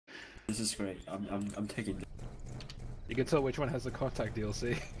This is great. I'm taking this. You can tell which one has the contact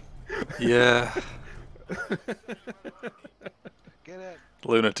DLC. Yeah. Get it.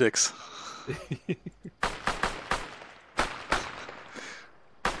 Lunatics.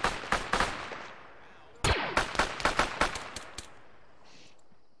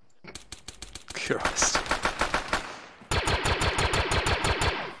 Christ.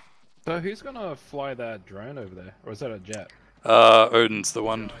 So who's gonna fly that drone over there? Or is that a jet? Odin's the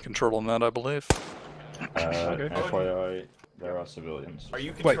one controlling that, I believe. FYI, there are civilians. Are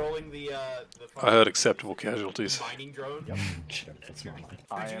you controlling the I heard acceptable casualties. mining drone? Yep. That's not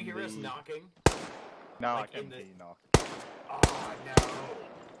mine. Did you hear us knocking? No, Like I can't in the- be knocked. Oh no.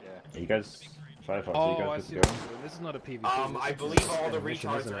 Yeah. Are you guys, Firefox, Oh, are I you see. guys good to what go? you're doing. This is not a PvP. I this believe is all the a mission,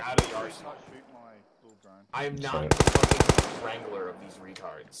 retards isn't are it? out of the Please arsenal. not shoot my dual drone. I am not Sorry. the fucking wrangler of these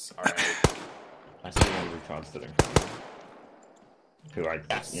retards. Alright. I see one of the retards that are who I,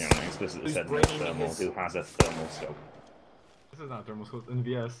 you know, explicitly Who's said no bringing thermal, his- who has a thermal scope. This is not thermal scope,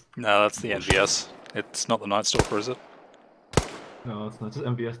 NVS. No, that's the NVS. It's not the Night Stalker, is it? No, it's not. Just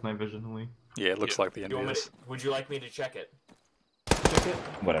MVS night vision only. Yeah, it looks like the You want me NVS. to, would you like me to check it? Check it.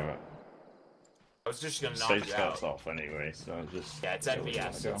 Whatever. I was just gonna knock Stage you starts out. off anyway, so just. Yeah, it's go where you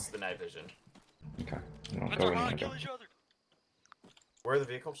NVS. wanna It's the night vision. go. Okay. Well, go when you wanna go. Where are the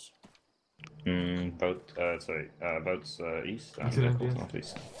vehicles? Boats east and Is it vehicles NVS?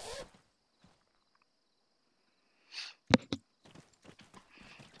 northeast.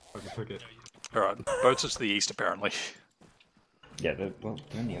 Okay, took it. Alright, boats are to the east apparently. Yeah, they're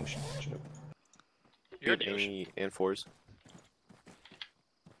in the ocean. Shut up. You're any N4s?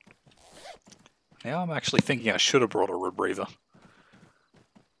 Now I'm actually thinking I should have brought a rebreather.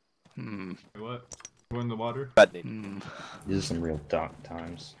 Hmm. Wait, what? Go in the water? Bad need. Hmm. These are some real dark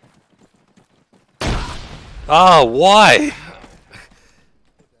times. Ah, why?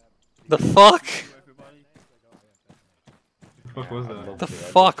 The fuck? What the fuck was that? The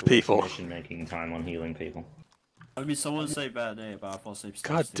fuck, people? Mission making time on healing people. I mean, someone say bad name, but I thought same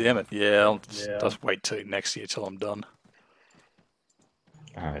stuff. God damn it. Yeah, I'll just wait till next year till I'm done.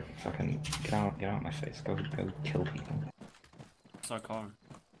 Alright, fucking get out of my face. Go kill people. It's our car.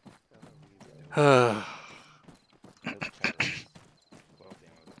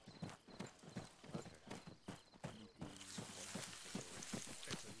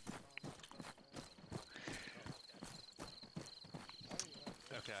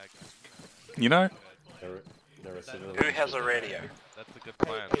 You know? Who has a radio? That's a good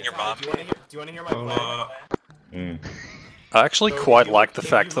plan. Your mom? Do you wanna hear my plan? I actually quite like the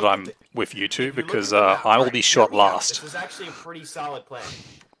fact that I'm with you two because I will be shot last. This is actually a pretty solid plan.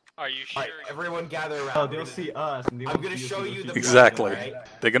 Are you sure? Alright, everyone gather around. Oh, they'll see us. And they I'm won't gonna see us, show they'll you see the us. Exactly. Alright.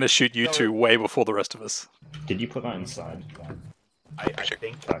 They're gonna shoot you So- two way before the rest of us. Did you put that inside? I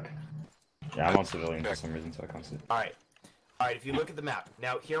think. Fuck. Yeah, I'm on civilian for some reason, so I can't see. Alright. Alright, if you look at the map.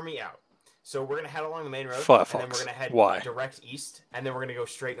 Now, hear me out. So we're gonna head along the main road, Firefox. and then we're gonna head Why? direct east, and then we're gonna go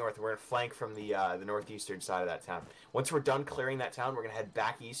straight north. We're gonna flank from the northeastern side of that town. Once we're done clearing that town, we're gonna head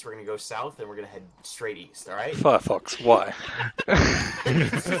back east. We're gonna go south, and we're gonna head straight east. All right? Firefox, why?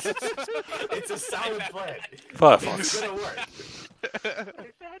 It's a solid plan. Firefox. It's gonna work.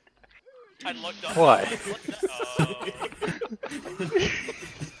 I looked up. Why?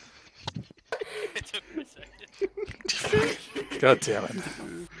 It took me a second. God damn it.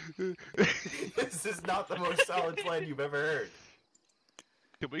 This is not the most solid plan you've ever heard.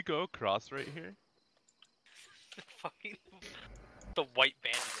 Can we go across right here? Fucking the white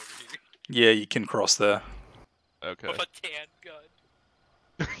bandit over here Yeah, you can cross there. Okay. with a tan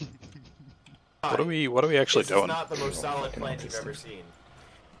gun. What are we actually This doing? is not the most solid plan you've ever seen.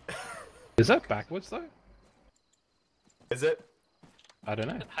 Is that backwards though? Is it? I don't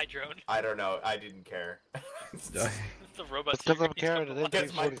know. Hi, drone. I don't know. I didn't care. The robot. Let's give them carrot and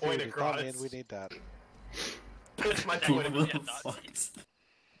Gets my NG43. point It's not me, and across. we need that. That's my point of view.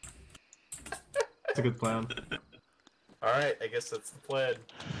 It's a good plan. Alright, I guess that's the plan.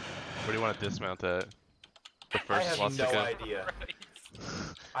 Where do you want to dismount at? The I first have swastika? no idea.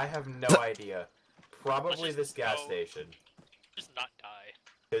 I have no idea. Probably just this gas go. station. Just not die.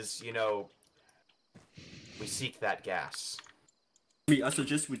 Because, you know, we seek that gas. I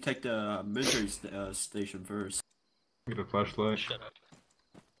suggest we take the military station first. Get a flashlight. Shut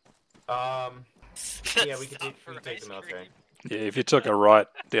up. Yeah, we can take the military. Yeah, if you took a right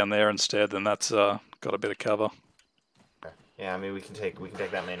down there instead, then that's got a bit of cover. Yeah, I mean we can take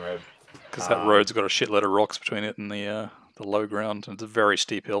that main road. Because that road's got a shitload of rocks between it and the low ground, and it's a very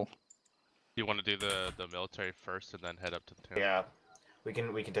steep hill. Do you want to do the military first and then head up to the town? Yeah, we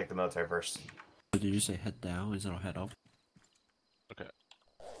can take the military first. Did you say head down instead of head up? Okay.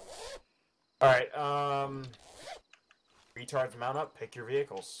 Alright, retards mount up, pick your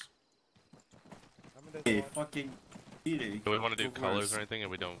vehicles. Hey, fucking eating. Do we want to do colors or anything,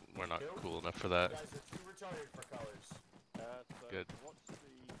 and we're not cool enough for that? You guys are too retarded for colors. Good.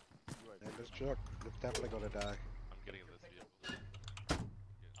 Hey, this truck is definitely gonna die. I'm getting this vehicle.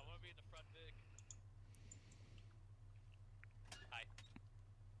 I want to be in the front, Vic. Hi.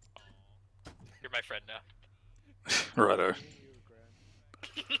 Aww. You're my friend now. Righto.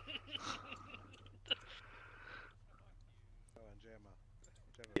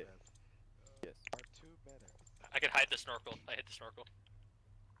 I can hide the snorkel. I hit the snorkel.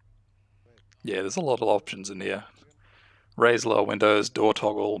 Yeah, there's a lot of options in here. Raise lower windows, door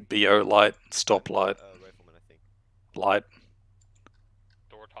toggle, BO light, stop light, Rifleman, I think. light.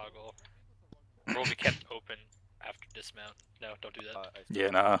 Door toggle. Or will be kept open after dismount. No, don't do that. Yeah,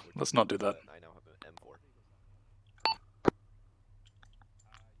 nah, let's not do that. I now have an M4.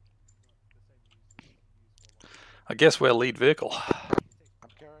 I guess we're lead vehicle. I'm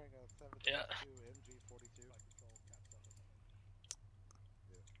carrying a 7.2 Yeah. MG42.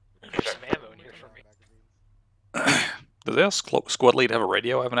 There's some ammo in here for me. Does our squad lead have a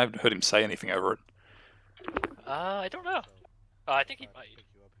radio? I haven't heard him say anything over it. I don't know. I think he might.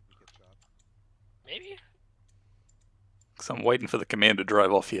 Maybe? Because I'm waiting for the command to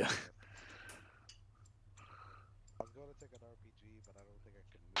drive off here. I was going to take an RPG, but I don't think I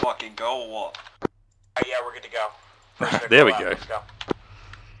can. Fucking go or what? Yeah, we're good to go. There we out, go. let's go.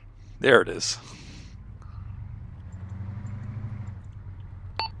 There it is.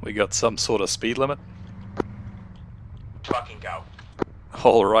 We got some sort of speed limit? Fucking go.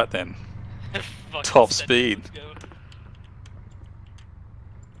 Alright then. Fucking Top send it, speed. let's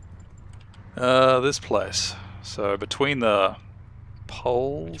go. This place. So between the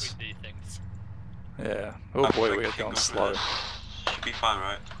poles. Between the things. Yeah. Oh boy, we are going slow. Should be fine,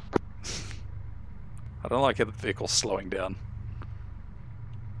 right? I don't like how the vehicle's slowing down.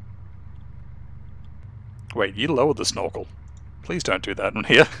 Wait, you lowered the snorkel. Please don't do that in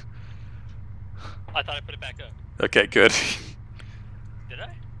here. I thought I put it back up. Okay, good. Did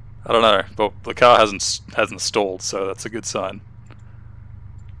I? I don't know, but the car hasn't stalled, so that's a good sign.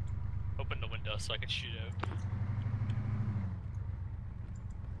 Open the window so I can shoot out.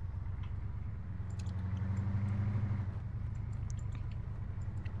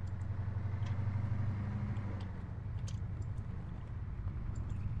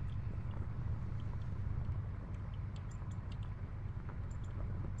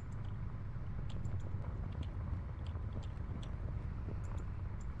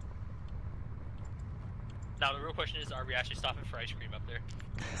 Now the real question is, are we actually stopping for ice cream up there?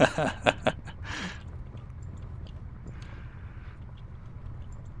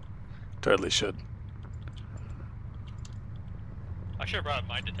 Totally should. I should have brought a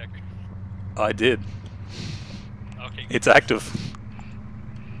mine detector. I did. Okay. It's active.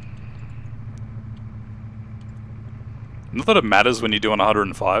 Not that it matters when you're doing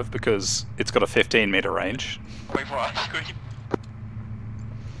 105 because it's got a 15-meter range. Wait for ice cream.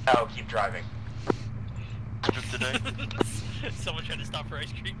 Oh, keep driving. Someone trying to stop for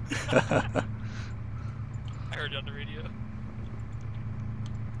ice cream. I heard it on the radio.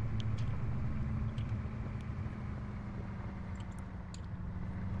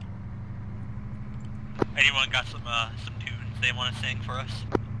 Anyone got some tunes they want to sing for us?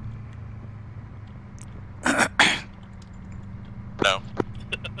 No.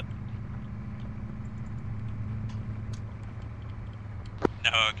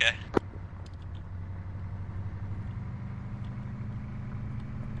 No, okay.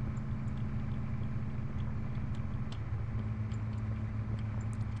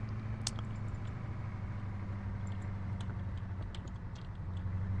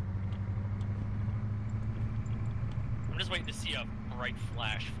 I'm just waiting to see a bright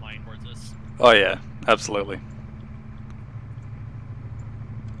flash flying towards us. Oh yeah, absolutely.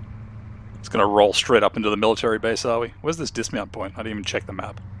 It's gonna roll straight up into the military base, are we? Where's this dismount point? I didn't even check the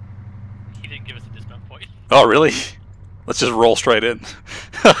map. He didn't give us a dismount point. Oh really? Let's just roll straight in. Do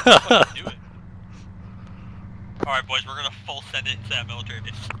it. Alright boys, we're gonna full send it to that military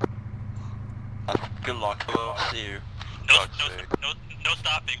base. Good luck. Hello. See you. No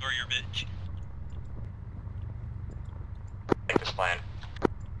stopping or your bitch. Take this plan.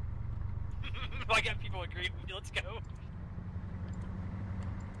 I got people agreeing with me, let's go.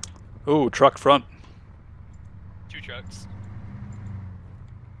 Ooh, truck front. 2 trucks.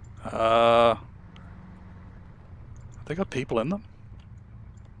 They got people in them?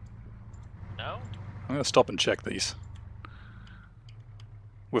 No? I'm gonna stop and check these.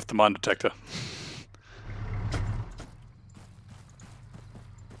 With the mine detector.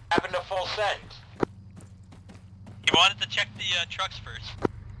 Happen to fall full send. He wanted to check the trucks first.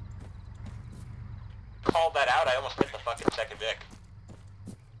 Called that out, I almost hit the fucking second Vic.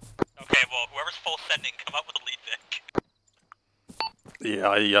 Okay, well, whoever's full sending, come up with a lead Vic.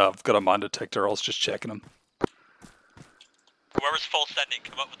 Yeah, I've got a mine detector. I was just checking them. Whoever's full sending,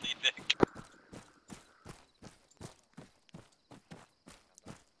 come up with lead Vic.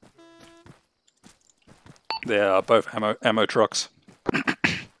 They are both ammo trucks.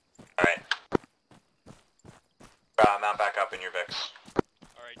 Alright. Mount back up in your Vics.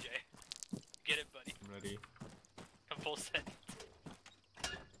 Alright, Jay. Get it, buddy. I'm ready. I'm full send.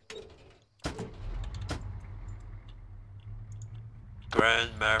 Grand,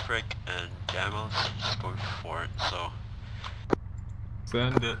 Maverick, and Gamos just going for it, so...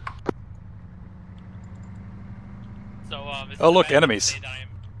 Send it. So, is Oh, the look, man enemies. say that I'm-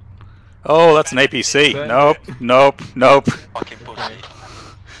 Oh, that's an APC. Send Nope, nope, nope. Fucking pussy.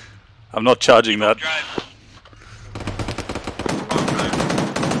 I'm not charging that. Drive.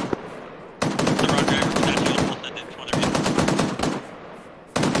 The wrong driver. That's your full send it. One of you.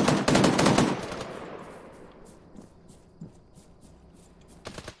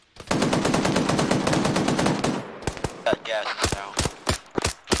 That gas is down.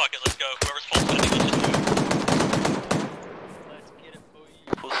 Fuck it, let's go. Whoever's full sending, let's just do it. Let's get it, boy.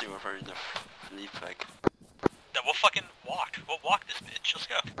 Pussy with her in the lead pack. No, we'll fucking walk. We'll walk this bitch. Let's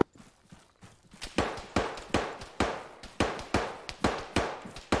go.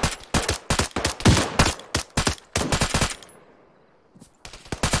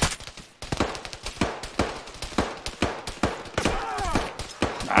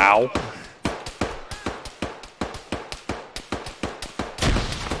 Ow.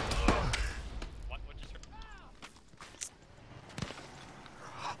 What just happened?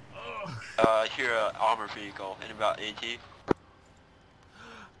 Here, armor vehicle in about 80.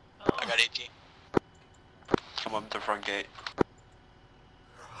 I got 18. Come up to the front gate.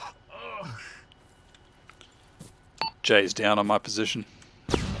 Jay's down on my position.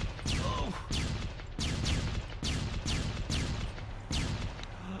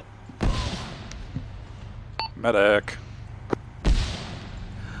 Medic.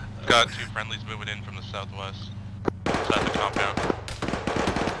 Got two friendlies moving in from the southwest. Inside the compound.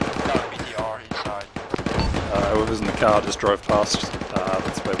 Got BTR inside. Whoever's in the car just drove past.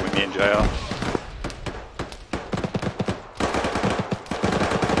 That's where me and Jay are.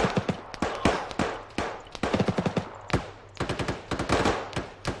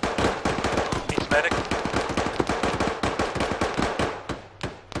 Needs medic.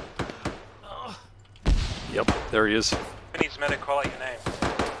 Yep, there he is. Who needs medic? Call out your name.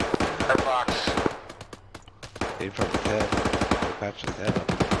 Airbox. Aim from his head. Patch his head up.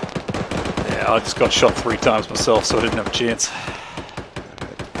 Yeah, I just got shot 3 times myself, so I didn't have a chance.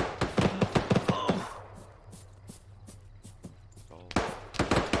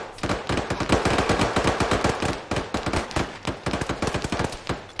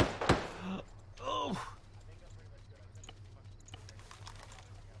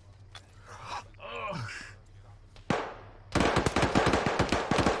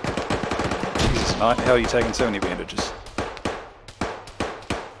 Jesus, Knight, how are you taking so many bandages?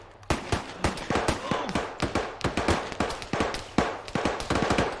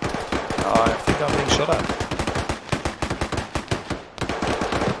 I think I'm being shot at.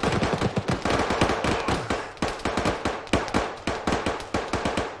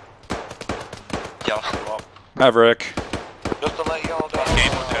 Yeah, still up. Maverick. Just to let y'all know,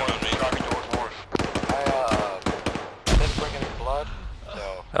 Game was down on me. driving towards Wharf. I didn't bring any blood,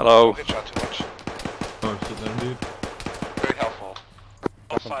 so Hello. don't get shot too much. Oh, shit, then, dude. Very helpful.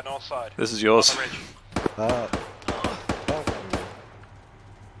 All side. This is yours. On the ridge. Oh.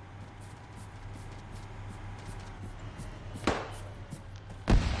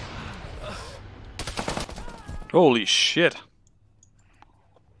 Holy shit.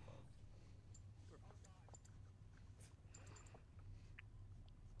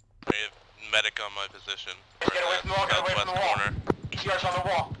 I have medic on my position. Get away from the wall, get away from the wall. Corner. ECR's on the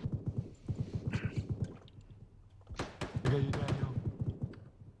wall. Okay, you Daniel.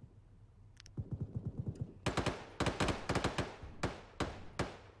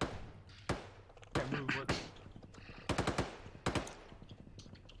 Can't move, what?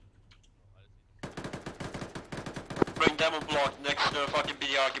 Bring demo block next to the fucking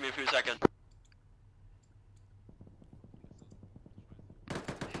BDR. Give me a few seconds.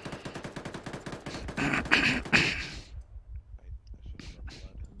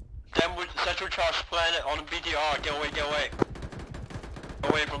 Demo central charge planet on the BDR. Get away, get away.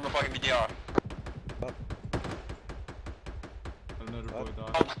 Away from the fucking BDR. Another boy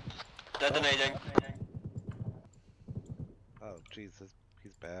died. Detonating. Oh, Jesus,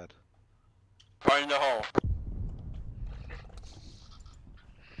 he's bad. Right in the hole.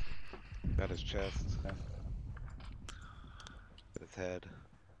 Got his chest. Got his head.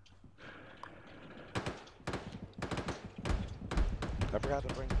 I forgot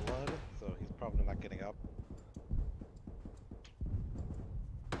to bring blood, so he's probably not getting up.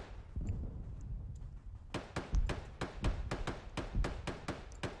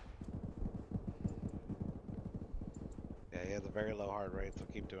 Yeah, he has a very low heart rate, so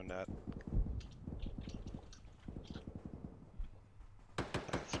keep doing that.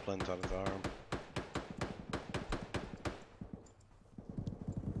 Splint on his arm.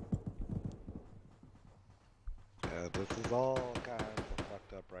 Yeah, this is all kinds of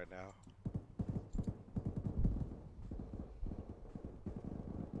fucked up right now.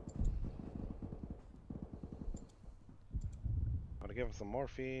 I'm gonna give him some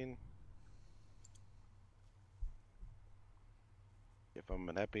morphine. Give him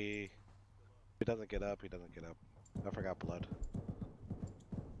an epi. He doesn't get up, he doesn't get up. I forgot blood.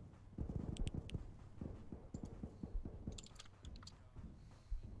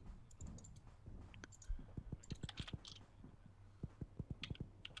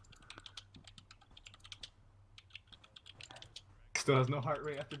 Still has no heart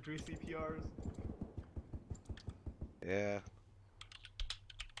rate after 3 CPRs. Yeah.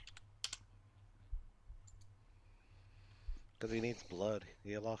 Because he needs blood.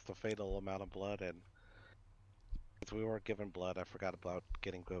 He lost a fatal amount of blood, and since we weren't given blood, I forgot about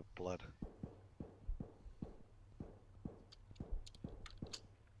getting good blood.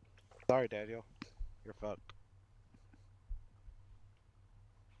 Sorry, Daniel. You're fucked.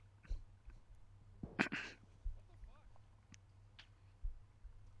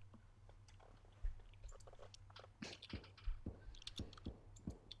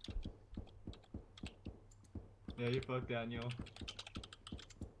 Yeah, you fucked, Daniel.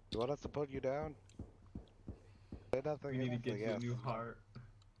 You want us to put you down? Say nothing. We need to get you a yes. new heart.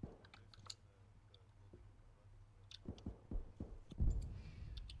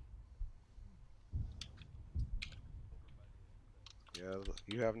 Yeah,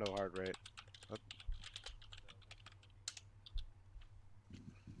 you have no heart rate.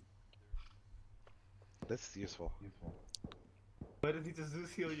 This is useful. Why does he just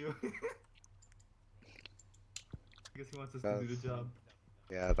Zeus heal you? I guess he wants us to do the job.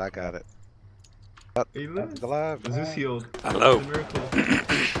 Yeah, I got it. Hey, He's alive. Zeus healed. Hello. It's a miracle.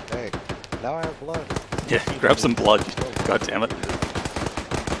 Hey, now I have blood. Yeah, grab some blood. God damn it.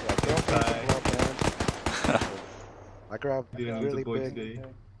 I grabbed really big. Today.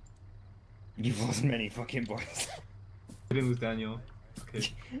 You've lost many fucking boys. We didn't lose Daniel. Okay.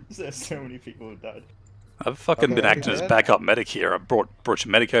 There's so many people who died. I've fucking been acting as backup medic here. I brought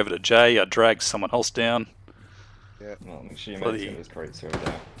your medic over to Jay. I dragged someone else down. Yeah. Well, make sure you make his great sword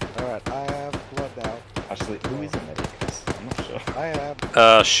down. Alright, I have blood now. Actually, who is a medic? 'Cause I'm not sure. I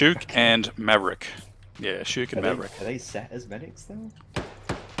am. Shook and Maverick. Yeah, Shook and Maverick. Are they set as medics though?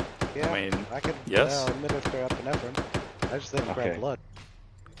 Yeah, I mean, I can yes. administer epinephrine. I just didn't grab blood.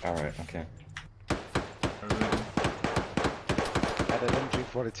 Alright, okay. I had an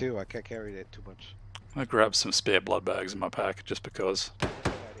MG42, I can't carry it too much. I grabbed some spare blood bags in my pack just because.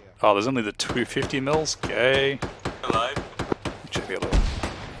 Oh, there's only the 250 mils? Okay. Alive. Check the other one.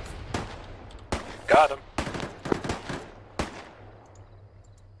 Got him.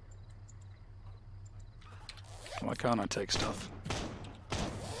 Why can't I take stuff?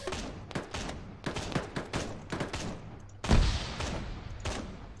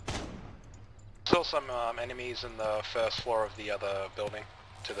 Still some enemies in the first floor of the other building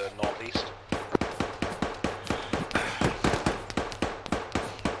to the northeast.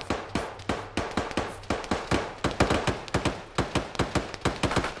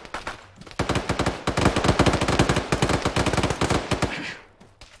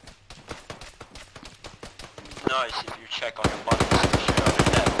 Nice, if you check on your buttons,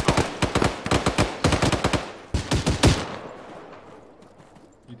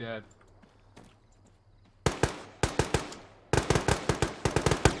 You dead.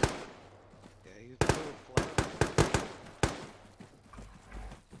 Yeah, he's doing flat.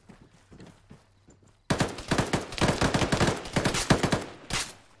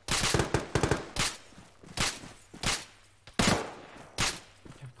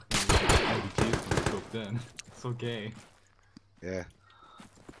 Then. So gay. Yeah.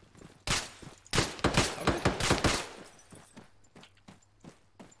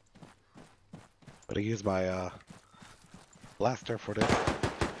 But I use my blaster for this.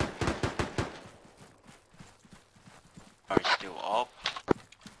 are you still up?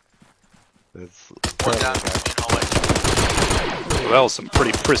 It's One down, in hallway. Well, some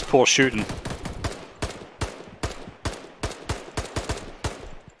pretty piss poor shooting.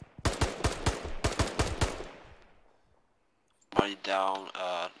 Body down,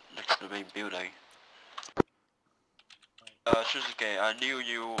 next to the main building. Suzuki, I knew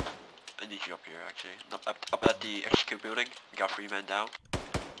you. I need you up here actually. No, up at the HQ building. We got 3 men down.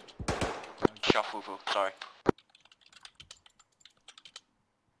 Shot Fufu, sorry.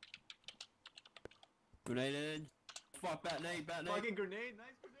 Grenade in. Fuck, bat nade, bat nade. Fucking grenade,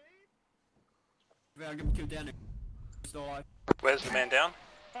 nice grenade. I'll give him kill down. Still alive. Where's the man down?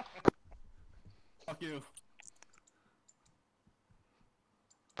 Fuck you.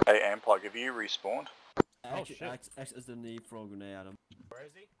 Hey, Amplug, have you respawned? X is the need for a grenade at him. Where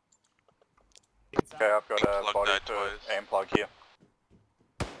is he? Okay, I've got a Plug body died for twice. Amplug here.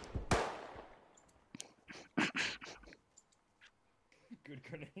 Good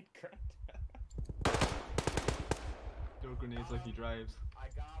grenade, Grant. Throw grenades like he drives. I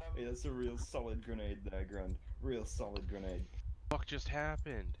got him. Hey, that's a real solid grenade there, Grant. Real solid grenade. Fuck just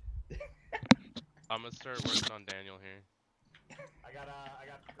happened? I'm gonna start working on Daniel here. I got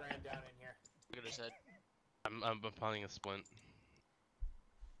Grand down in here. Look at his head. I'm planning a splint.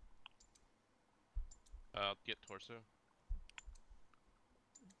 I'll get torso.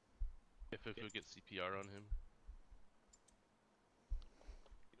 If we get CPR on him.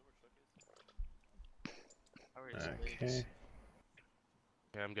 How are his legs?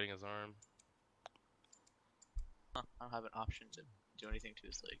 Yeah, I'm getting his arm. Huh, I don't have an option to do anything to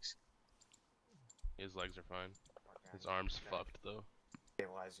his legs. His legs are fine. His arm's fucked though.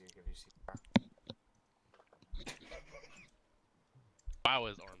 Stabilize you, give you CPR. Wow,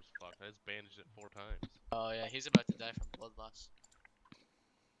 his arm's fucked. I just bandaged it 4 times. Oh yeah, he's about to die from blood loss.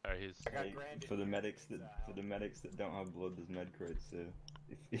 Alright, he's. Hey, for the medics that don't have blood, there's med crates. So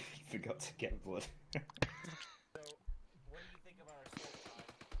if you forgot to get blood. So, what do you think of our assault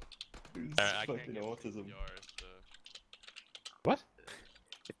time? It's I can't fucking get autism. CPR, so. What?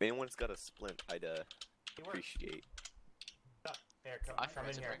 If anyone's got a splint, I'd appreciate. Here, I come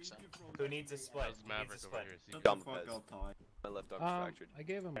in forgot to here. bring some. Who needs a split? How's Maverick over here? Is he Shut good? the fuck up, Ty. My left arm's fractured. I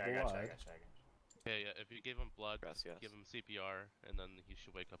gave him Here, I blood. got you. Yeah, yeah, if you give him blood, Gracias. give him CPR, and then he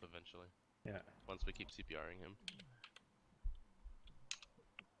should wake up eventually. Yeah. Once we keep CPRing him.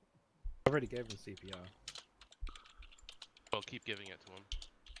 I already gave him CPR. Well, keep giving it to him.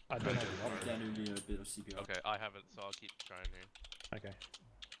 I don't have the option. Daniel need a bit of CPR. Okay, I haven't, so I'll keep trying here. Okay.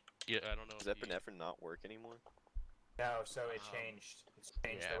 Yeah, I don't know. Does epinephrine not work anymore? No, so it changed. It's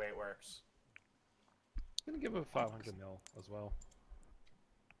changed yeah. the way it works. I'm gonna give him 500 mil as well.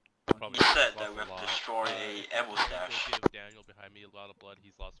 Probably You said lost that we a have to lot. destroy a ammo stash. Give Daniel behind me a lot of blood.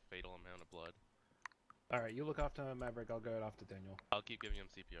 He's lost a fatal amount of blood. Alright, you look after Maverick, I'll go after Daniel. I'll keep giving him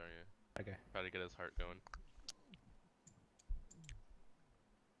CPR, yeah. Okay. Try to get his heart going.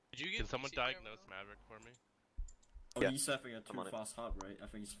 Did you Can get someone CPR diagnose Maverick for me? Oh, Yeah. he's having a I'm too on it. fast heart rate. I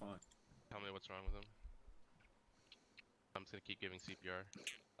think he's fine. Tell me what's wrong with him. I'm just gonna keep giving CPR.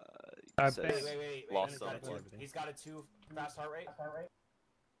 I Says bet- Wait. lost He's some got a blood. he's got a 2 fast heart rate.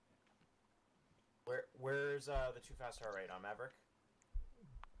 Where's the 2 fast heart rate on Maverick?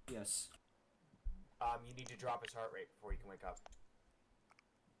 Yes. You need to drop his heart rate before he can wake up.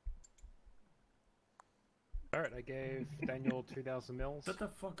 Alright, I gave Daniel 2,000 mils. Shut the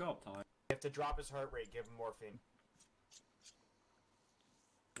fuck up, Ty. You have to drop his heart rate. Give him morphine.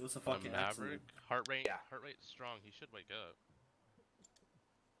 It was a fucking accident. Maverick, heart rate, Yeah. heart rate strong. He should wake up.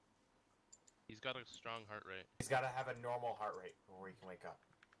 He's got a strong heart rate. He's got to have a normal heart rate before he can wake up.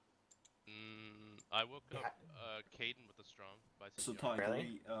 I woke up Caden with a strong by So CPR. Ty,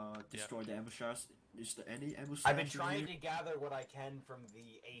 Really? can we destroy the ammo stash? Is there any ammo stash? I've been in trying here? to gather what I can from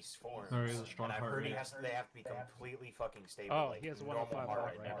the ace forms, There is a strong and I've heart heard rate. they have to be completely fucking stable. Oh, like he has a normal 105 heart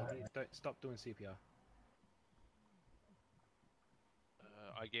heart rate. rate. Don't stop doing CPR.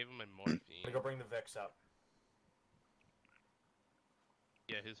 I gave him a morphine. I'm gonna go bring the Vicks up.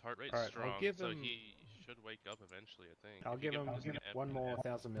 Yeah, his heart rate's Alright, strong, I'll give so him... he should wake up eventually, I think. I'll If you give him just an one more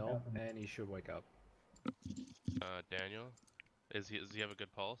 1,000 mil, and he should wake up. Daniel, does he have a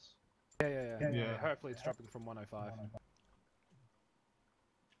good pulse? Yeah. Hopefully it's dropping from 105.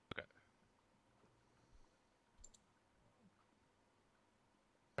 Okay.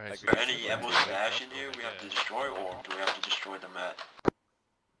 Alright, Is there any ammo stash in here we have to destroy, or do we have to destroy them at?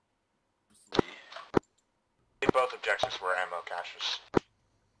 Both objectives were ammo caches.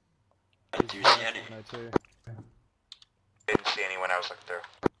 Do you see any? No, too. Didn't see anyone I was looking through.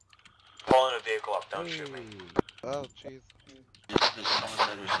 Pulling a vehicle up, don't shoot me. Oh, jeez. There's someone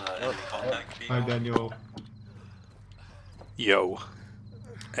that is enemy contact Hi, vehicle. Daniel. Yo.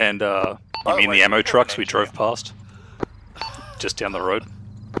 And You mean the ammo trucks we drove past? Just down the road?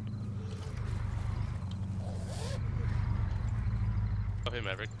 Oh, hey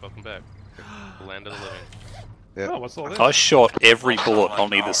Maverick, welcome back. The land of the living. Yeah. Oh, what's all this? I shot every bullet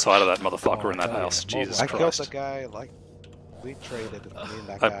on either side of that motherfucker in that house. Jesus I killed the Christ. guy, like, we traded, me and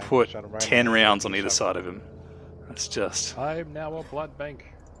that I guy. put Shot him right 10 in the rounds head, on either shot side him. of him. That's just... I'm now a blood bank.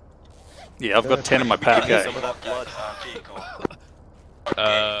 Yeah, I've got 10 in my pack, Some eh? of that blood.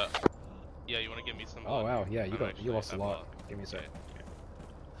 Yeah, you want to give me some? Oh wow, yeah, I'm you actually lost a at lot. blood. Give me a sec.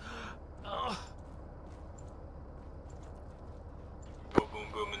 Boom, boom,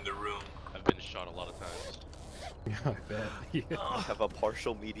 boom in the room. I've been shot a lot of times. I bet. Yeah. I have a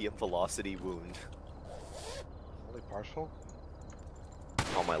partial medium velocity wound Only partial?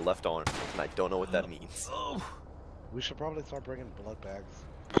 on my left arm, and I don't know what that means. We should probably start bringing blood bags.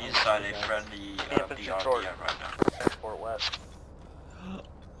 Inside a friendly BRDM right now. Or west. I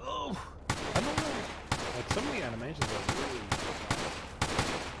don't know. Like some of the animations are really.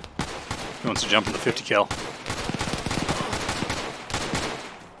 Who wants to jump in the 50 cal?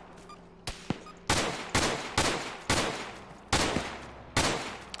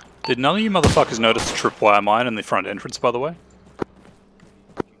 Did none of you motherfuckers notice the tripwire mine in the front entrance, by the way?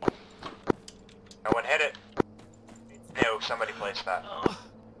 No one hit it. No, somebody placed that.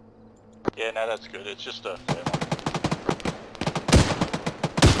 Yeah, no, that's good. It's just a...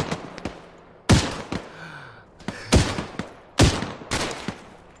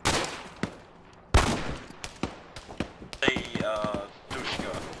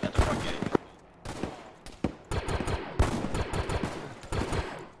 At the front gate.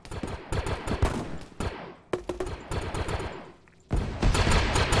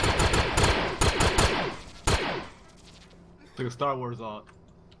 It's like a Star Wars art.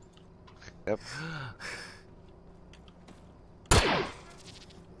 Yep.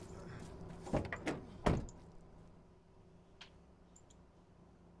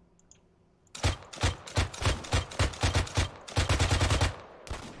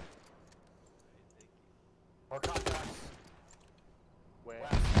 More contacts. Where?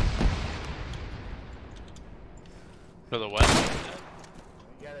 To the west.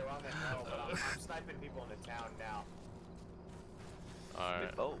 Yeah, they're on that hill, but I'm sniping people in the town now.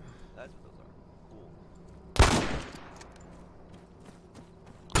 Alright. Oh, that's what those are. Cool.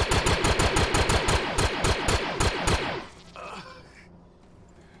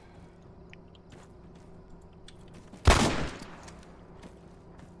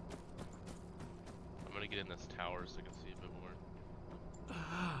 I'm gonna get in this tower so I can see a bit more.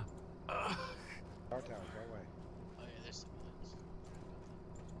 Our town, go away. Oh yeah, there's civilians.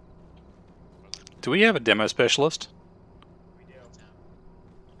 Do we have a demo specialist We do.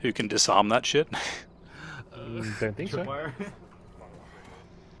 who can disarm that shit? Don't think so. Tripwire. It's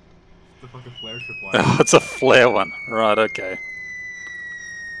a fucking flare tripwire. Oh, it's a flare one. Right, okay.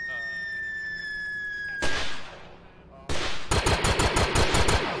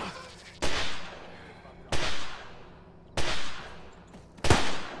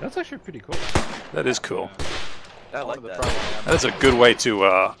 That's actually pretty cool. That is cool. I like that. That's a good way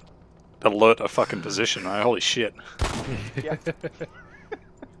to alert a fucking position, right? Holy shit. Yeah.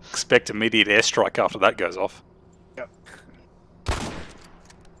 Expect immediate airstrike after that goes off.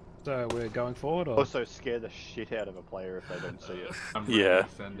 So we're going forward, or? Also scare the shit out of a player if they don't see it. I'm ready Yeah. to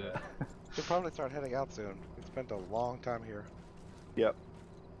send it. We'll probably start heading out soon. We spent a long time here. Yep.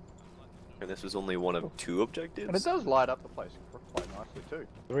 And this was only one of 2 objectives? And it does light up the place quite nicely too.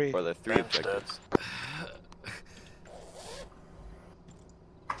 3. Or the 3 objectives?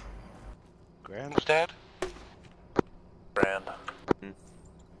 Grand? Who's dead? Brand.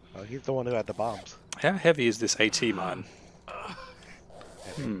 Oh, he's the one who had the bombs. How heavy is this AT mine?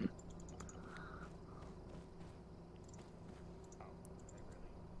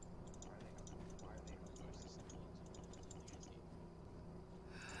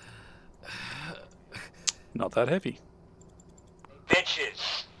 Not that heavy.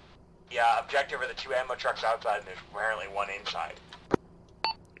 Bitches! Yeah, objective are the 2 ammo trucks outside and there's apparently 1 inside.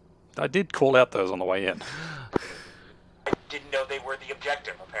 I did call out those on the way in. I didn't know they were the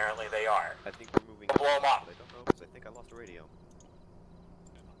objective. Apparently they are. I think we're moving. Blow 'em up. But I don't know because I think I lost a radio.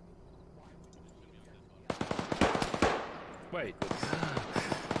 Wait.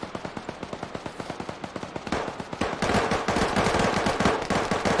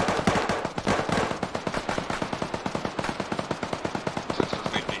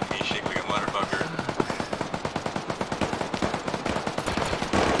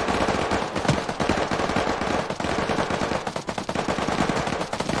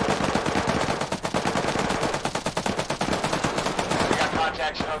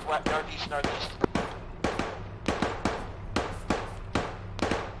 northeast, northeast.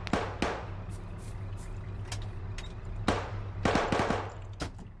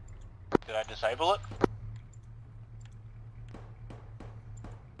 Did I disable it?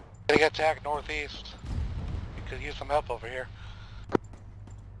 Getting attacked northeast. You could use some help over here.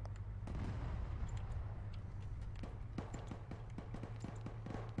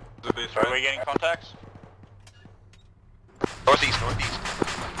 Are we getting contacts? Northeast, northeast.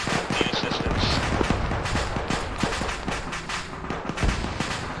 Need assistance.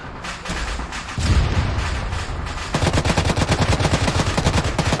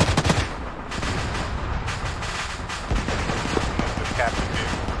 Just captain two.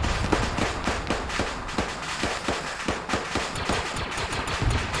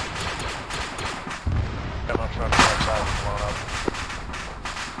 Demo truck outside was blown up.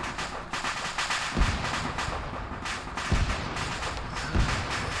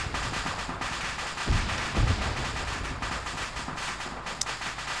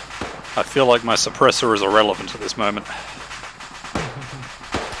 I feel like my suppressor is irrelevant at this moment.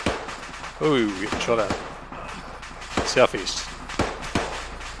 Ooh, getting shot at. Southeast.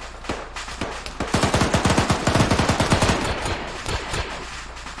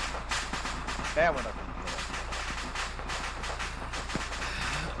 Now we're not gonna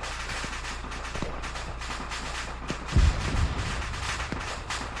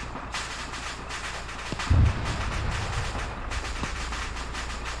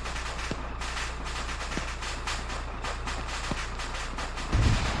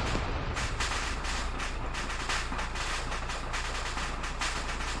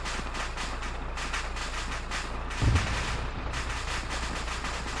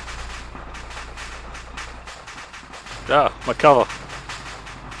Ah, my cover.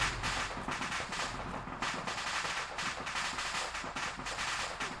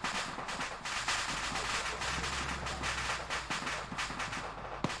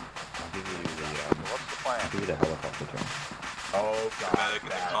 What's the plan? Give you the helicopter turn. Oh god.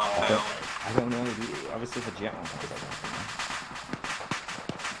 I don't know. Obviously, the jet one.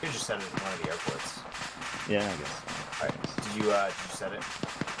 You just send it to one of the airports. Yeah, I guess. Alright. Did you set it?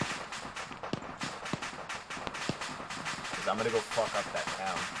 Because I'm gonna go fuck up that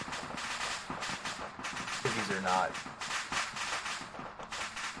town. These are not.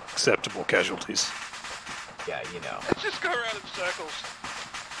 Acceptable casualties. Yeah, you know. Let's just go around in circles.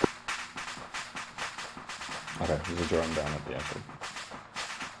 Okay, there's a drone down at the airport.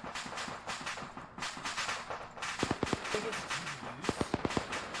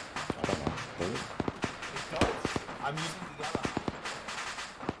 I don't know. Does it? It does. I'm using the yellow.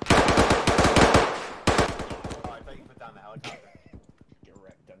 Oh, I thought you put down the helicopter. Get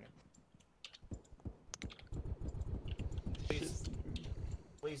wrecked, done it.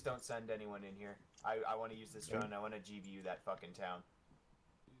 Please don't send anyone in here. I want to use this drone. I want to GBU that fucking town.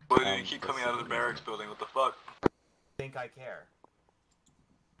 Why do you keep coming out of the barracks building? What the fuck? Think I care.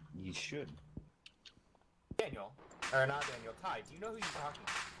 You should. Daniel. Or not Daniel. Ty, do you know who you're talking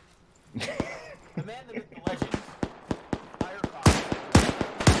to? The man, the myth, the legend. Firefox.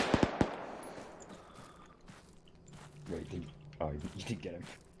 Wait, you did get him.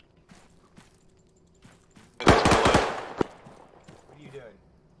 What are you doing?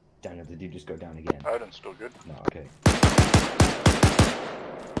 Daniel, did you just go down again? Odin's still good. No, okay.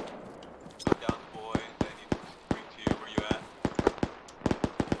 Down, boy. They need to bring to you. Where you at?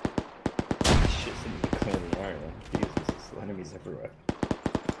 Shit's in the clear the area. Jesus, there's enemies everywhere.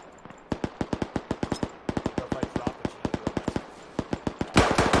 So if I drop a chain,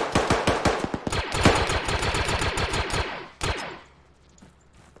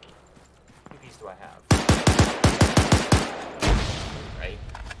 how many keys do I have? Right?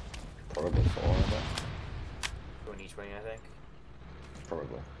 Probably 4 of them. Go in each way, I think.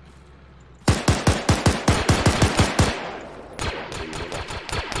 Probably.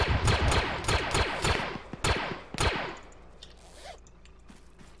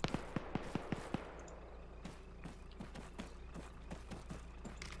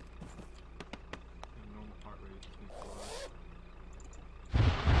 Normal heart rate. Just needs blood.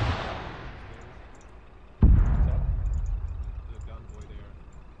 There's a gun boy there.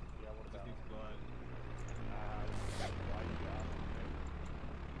 Yeah, what Just about? needs blood.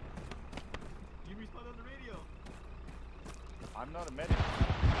 You respond on the radio. I'm not a medic.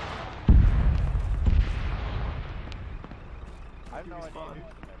 I have no idea who's the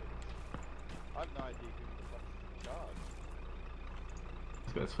medic. I have no idea who's the fucking in charge.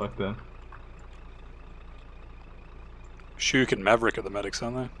 This guy's fucked then. Shook and Maverick are the medics,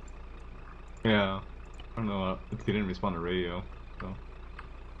 aren't they? Yeah. I don't know. They didn't respond to radio, so.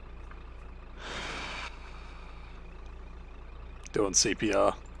 Doing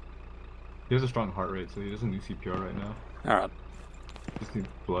CPR. He has a strong heart rate, so he doesn't need CPR right now. Alright. Just needs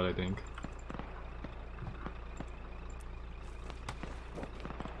blood, I think.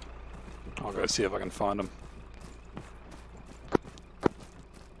 I'll go see if I can find him.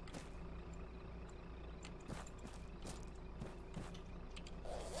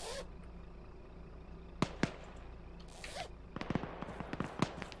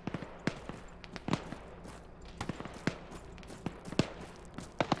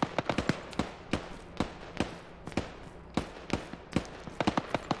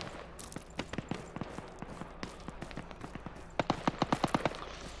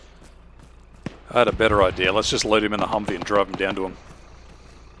 I had a better idea. Let's just load him in the Humvee and drive him down to him.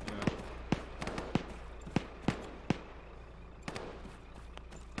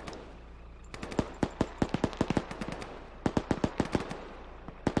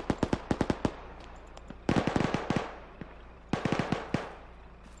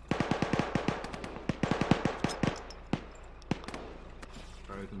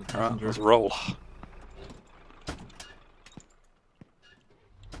 Alright, let's roll.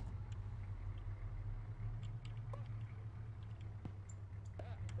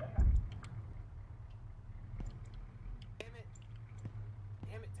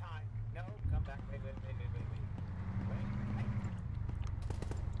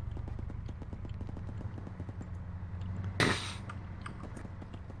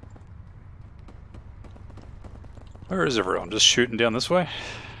 Where is everyone? Just shooting down this way?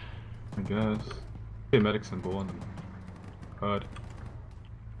 I guess. Okay, medic symbol on the HUD.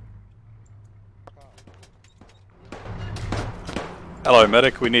 Hello,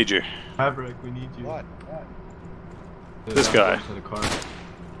 medic. We need you. Maverick, we need you. What? This guy. To the car.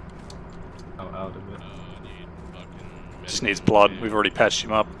 Out of it. Just needs blood. We've already patched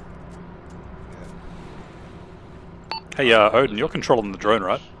him up. Hey, Odin, you're controlling the drone,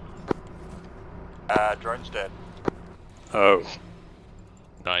 right? Drone's dead. Oh.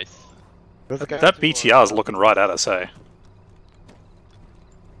 Nice. That BTR is looking right at us, eh?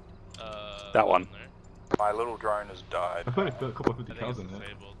 That one. My little drone has died. I put a couple of 50 cows in it.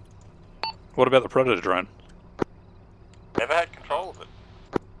 What about the Predator drone? Never had control of it.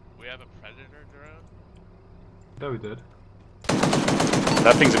 We have a Predator drone? Yeah, we did.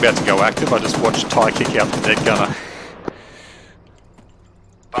 That thing's about to go active. I just watched Ty kick out the dead gunner.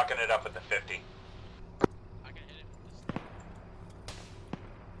 Fucking it up at the 50.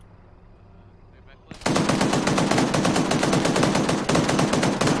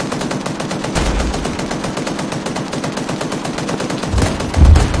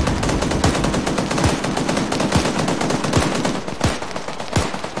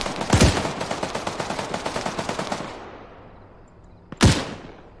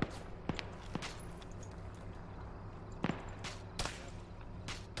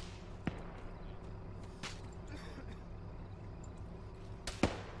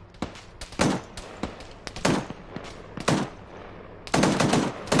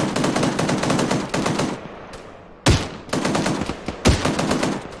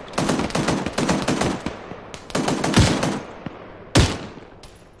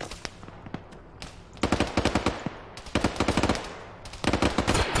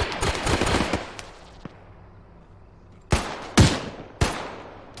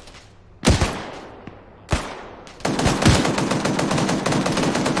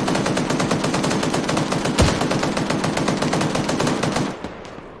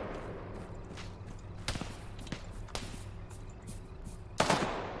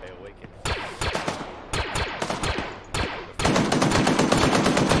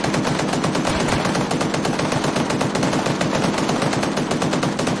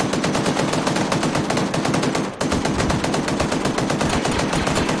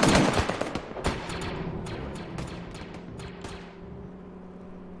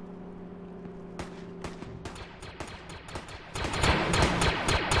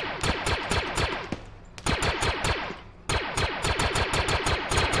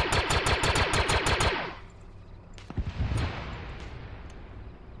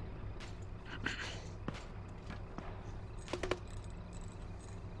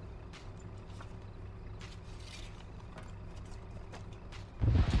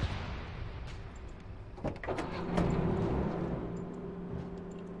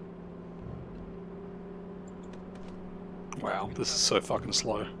 Wow, this is so fucking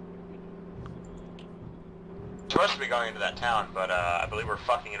slow. Supposed to be going into that town, but I believe we're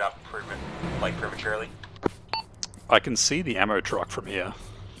fucking it up prematurely. I can see the ammo truck from here.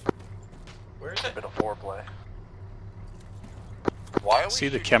 Where is it? Bit of foreplay. Why are we See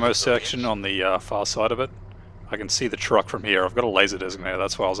the shooting camo civilians? section on the far side of it? I can see the truck from here. I've got a laser designator.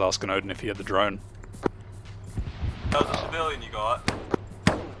 That's why I was asking Odin if he had the drone. How's the civilian you got?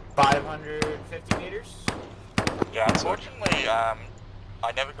 550 meters. Yeah, unfortunately, I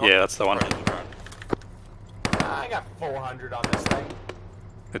never got. Yeah, that's the one. I got 400 on this thing.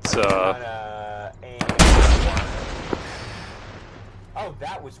 It's Oh,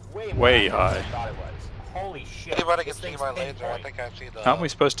 that was way way more than high. I thought it was. Holy shit! Anybody This can see thing's my laser. I pinpoint. think I see the. Aren't we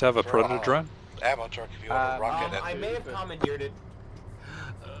supposed to have a Predator drone? Ammo truck if you want to rocket it. I may have commandeered it.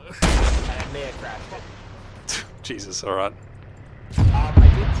 And I may have crashed it. Jesus, alright. I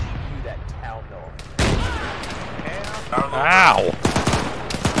did GU that town though. Ow!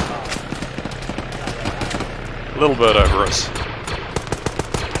 Little bird over us.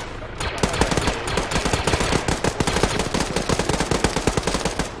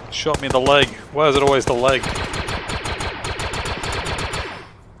 Shot me in the leg. Why is it always the leg?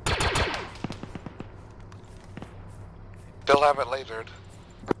 Still have it lasered.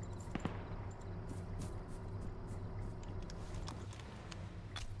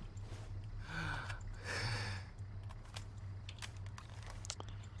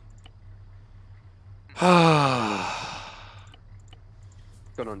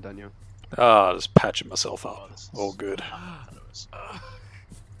 Going on, Daniel. Ah, just patching myself up. All good.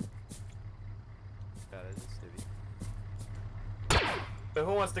 So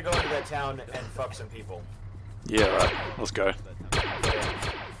who wants to go into that town and fuck some people? Yeah, right. Let's go.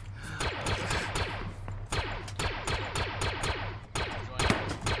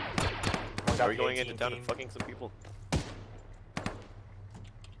 Are we going into town and fucking some people?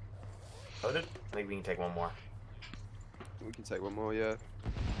 Loaded? I think we can take one more. We can take one more, yeah.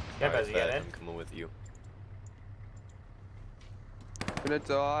 Yeah, Alright, Bezzy, get in. I'm coming with you. Gonna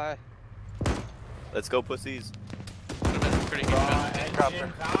die. Let's go, pussies. Pretty good.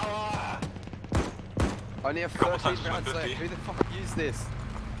 Engine power! I only have 13 rounds left. Who the fuck used this?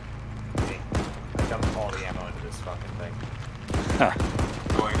 I dumped all the ammo into this fucking thing.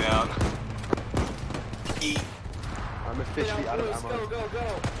 Going down. I'm officially out of ammo. Go, go,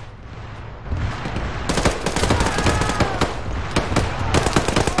 go!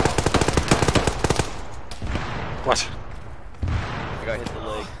 What? I got hit in the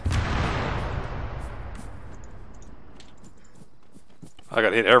leg. I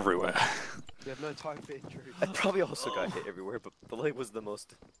got hit everywhere. We have no time for injury. I probably also got hit everywhere, but the leg was the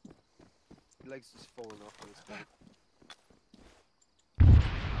most. Your legs just falling off on this guy.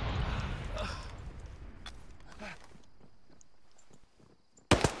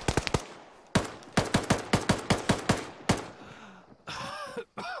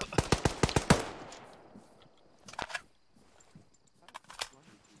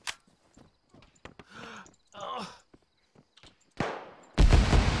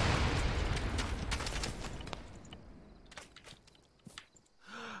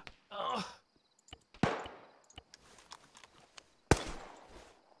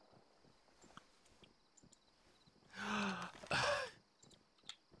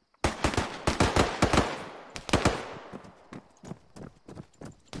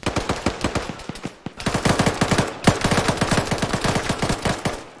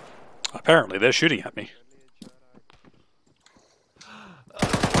 Apparently, they're shooting at me.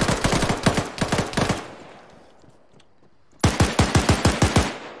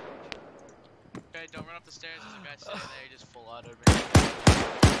 Okay, don't run up the stairs. There's a guy sitting there. He just full out over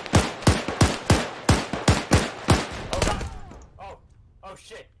Oh god! Oh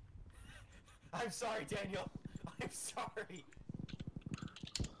shit! I'm sorry, Daniel. I'm sorry.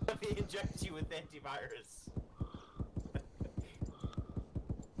 Let me inject you with antivirus.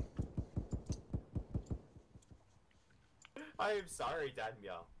 I am sorry,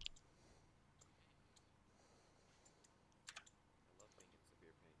 Daniel.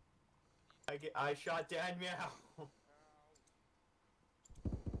 I shot Daniel.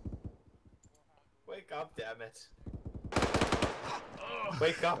 Wake up, damn it.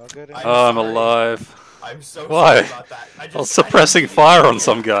 Wake up. I'm alive. I'm so Why? sorry about that. I was suppressing fire on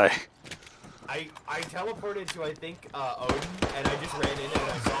some guy. I teleported to, I think, Odin, and I just ran in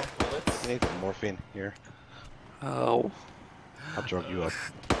and I saw bullets. I need some morphine here. Oh. I'll drug you up.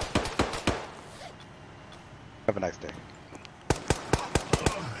 Have a nice day.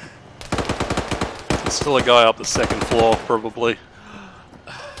 There's still a guy up the second floor, probably.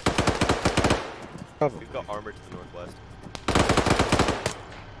 We've got armor to the northwest.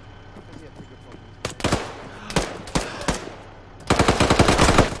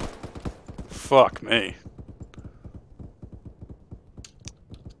 Fuck me.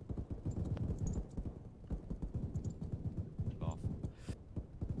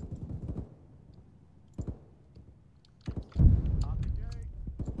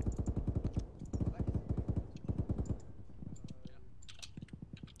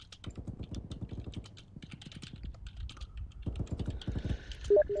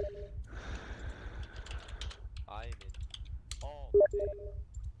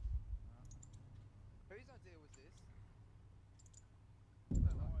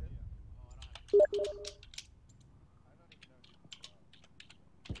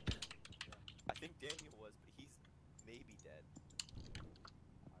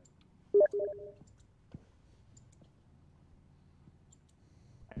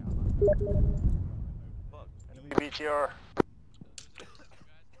 BTR.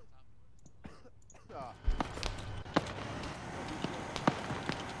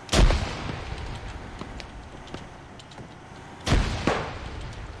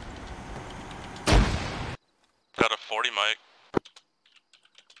 Got a 40 mic.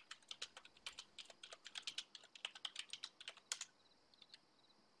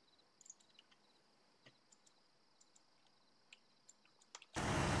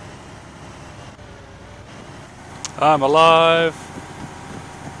 I'm alive.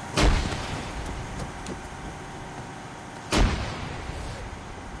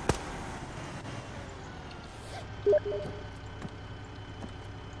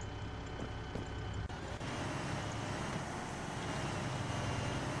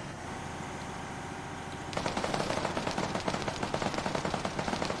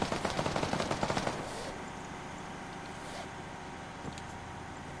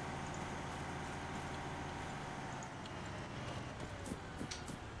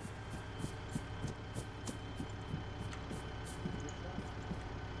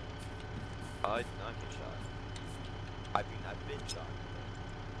 I've been shot. I've been shot.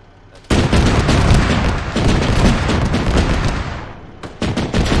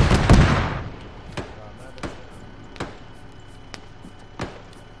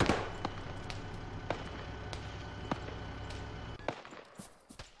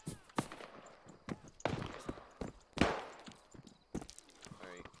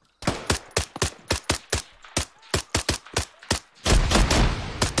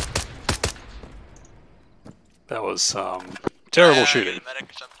 That was terrible shooting. Get a medic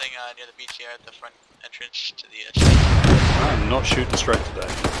or something near the BTR at the front entrance to the. I'm not shooting straight today.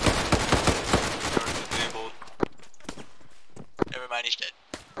 Never mind, he's dead.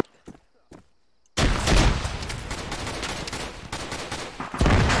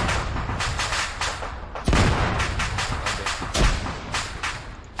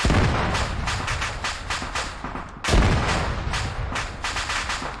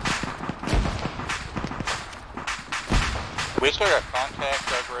 We still got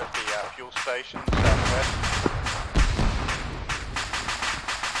contact over at the fuel station southwest.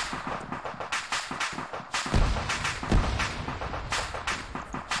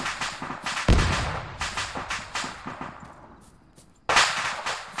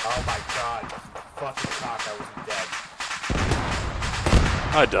 Oh my god. Fucking cock, I wasn't dead.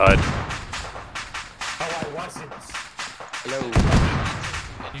 I died. Oh, I wasn't. Hello.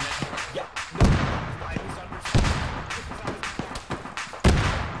 Yeah, no, I was under.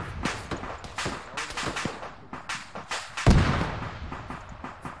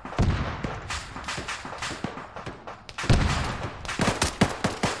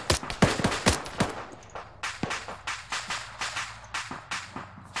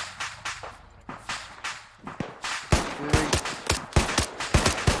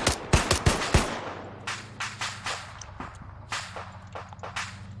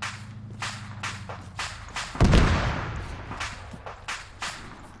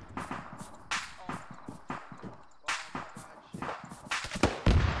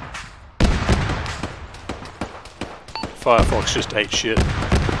 Firefox just ate shit. Is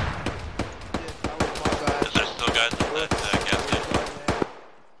there still guys at that gas station?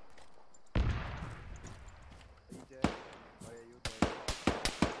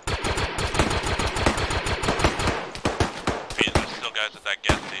 Pete, is there still guys at that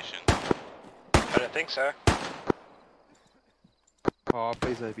gas station? I don't think so. Oh,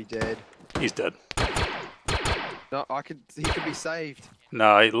 please let me be dead. He's dead. No, he could be saved.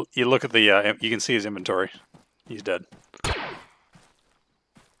 No, you look at the, you can see his inventory. He's dead.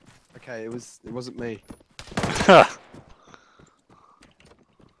 Okay, it wasn't me.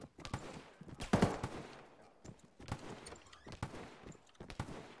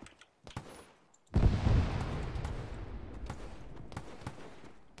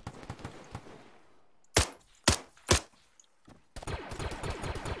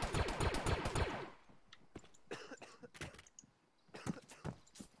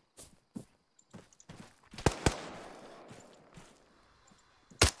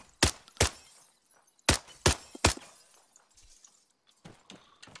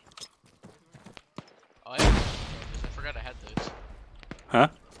 I forgot I had those. Huh?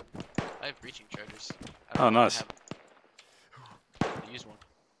 I have breaching chargers. Oh, nice. Use one.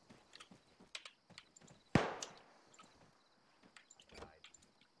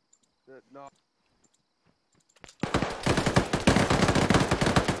 No.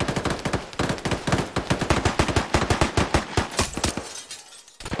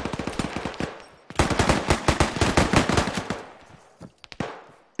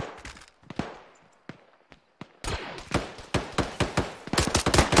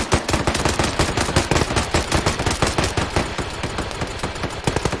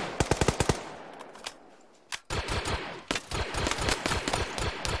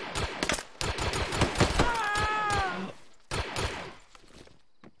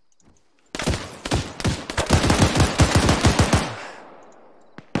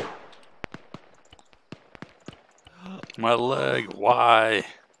 My leg. Why?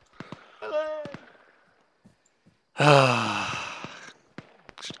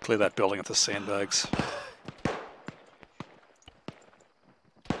 Should clear that building with the sandbags.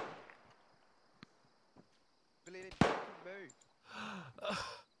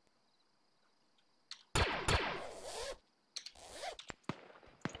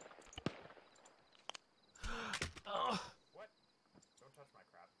 What? Don't touch my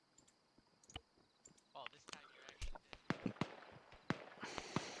crap. Oh, this time you're actually dead.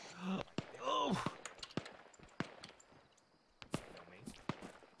 Oh.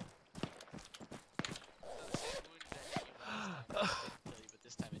 But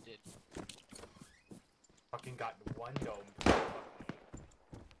this time it did. Fucking got one dome.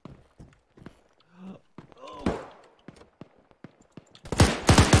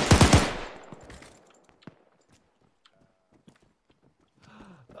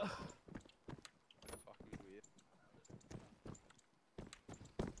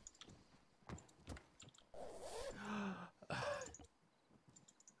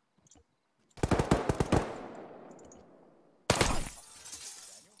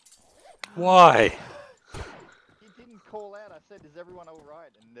 Why? He didn't call out. I said, "Is everyone all right?"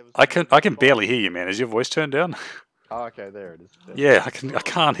 And there was. I can barely hear you, man. Is your voice turned down? Oh, okay, there it is. Yeah, I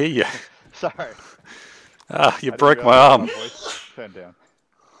can't hear you. Sorry. Ah, you I broke didn't my realize arm. My voice turned down.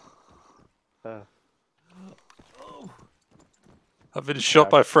 I've been shot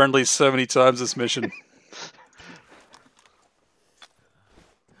by friendlies so many times this mission.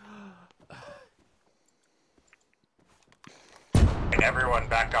 Everyone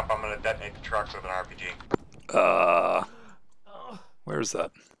back up, I'm gonna detonate the trucks with an RPG. Where is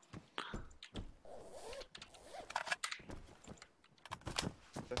that?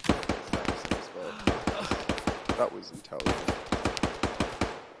 That was intelligent.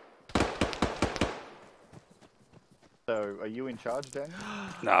 So, are you in charge, Daniel?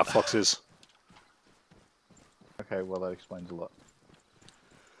 Nah, Fox is. Okay, well that explains a lot.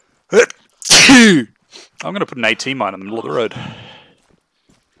 I'm gonna put an AT mine in the middle of the road.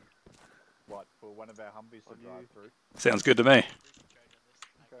 What, for one of our Humvees to drive through? Sounds good to me.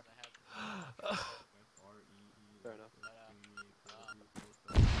 Fair enough.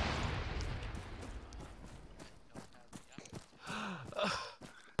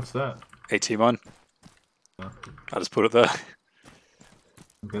 What's that? AT mine. Oh, I just put it there.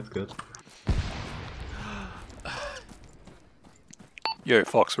 that's good. Yo,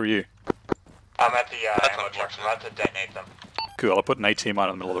 Fox, where are you? I'm at the ammo trucks, I'm about to detonate them. Cool, I'll put an AT mine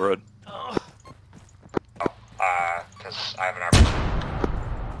in the middle of the road. Because I have an RPG.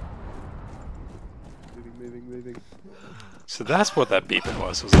 Moving. So that's what that beeping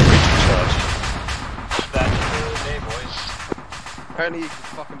was a breaching charge. That's the day, boys. Apparently you can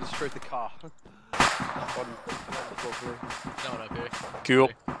fucking destroy the car. No one up here. Cool.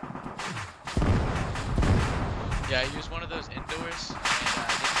 Yeah, I used one of those indoors and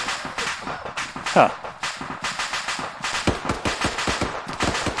Huh.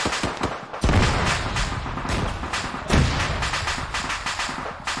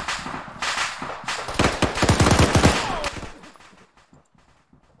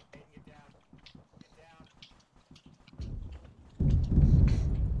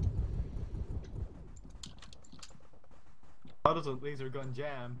 How does a laser gun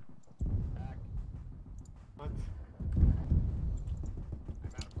jam? What?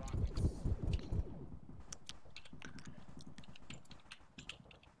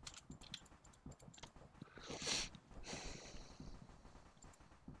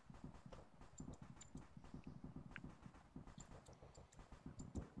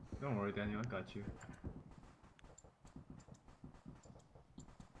 Don't worry, Daniel, I got you.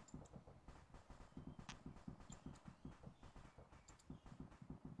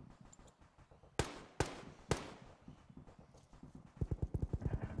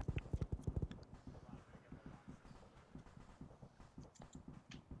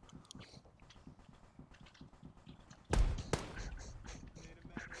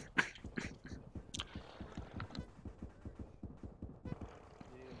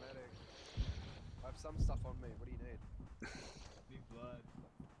 I have some stuff on me. What do you need? Need blood.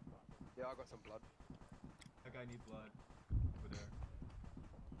 Yeah, I got some blood. That guy needs blood. Over there.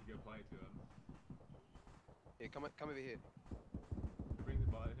 You go apply it to him. Yeah, come over here. Bring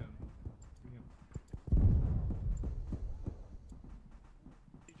the body to him. Bring him.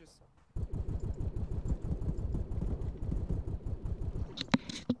 You just.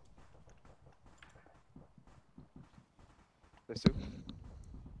 There's two.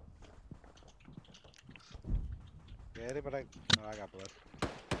 Yeah, anybody? No, I got blood.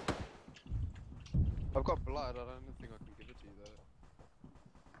 I've got blood. I don't think I can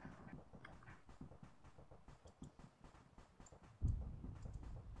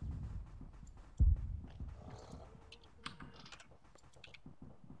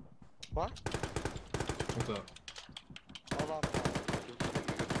What? What's up? Hold on.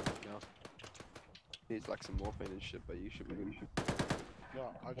 No. Needs like some morphine and shit, but you should be good. Yeah,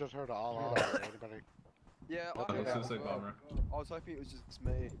 I just heard all out. Anybody? Yeah, Oh, I heard that as suicide well. bomber. I was hoping it was just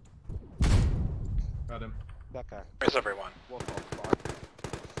me. Got him. Okay. Where's everyone? Walk off, fine.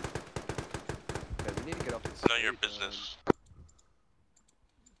 Okay, we need to get off this. Know your business.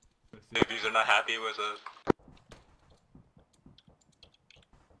 Navys are not happy with us.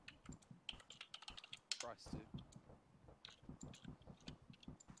 Christ, dude.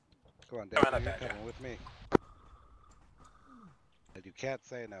 Come on, Come on Dad. up, You're Andrew. coming with me. And you can't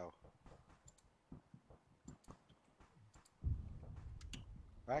say no.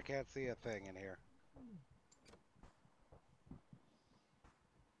 I can't see a thing in here.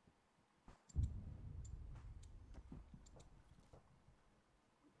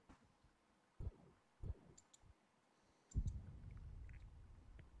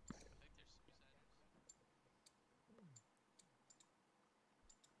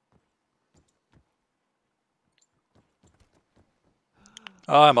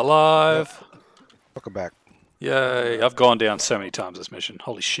 I'm alive. Welcome back. Yay! I've gone down so many times this mission.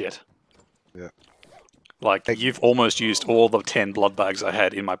 Holy shit! Yeah. Like you've almost used all the 10 blood bags I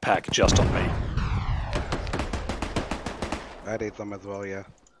had in my pack just on me. I need some as well, yeah.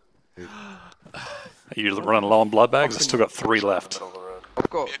 Are you running low on blood bags? I've still got 3 left. I've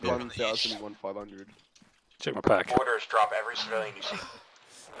got 1,500. Check my pack. Orders, drop every civilian you see.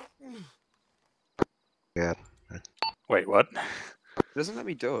 Yeah. Wait, what? It doesn't let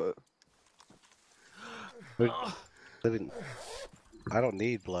me do it. I don't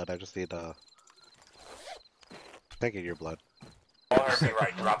need blood, I just need, taking your blood.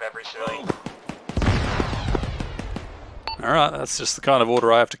 Right, drop every civilian. Alright, that's just the kind of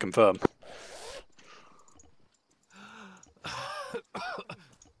order I have to confirm.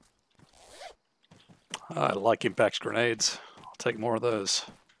 I like impact grenades. I'll take more of those.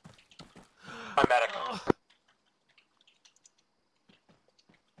 My medic.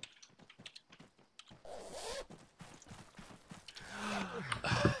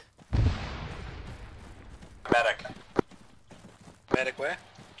 Medic. Medic where?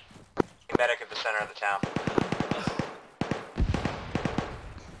 Medic at the center of the town.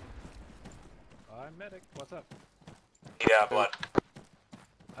 I'm medic. What's up? Need blood.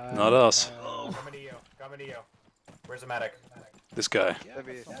 Not us. Coming to you. Coming to you. Where's the medic? This guy.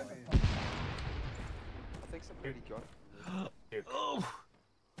 Heavy. I think somebody got it. Dude.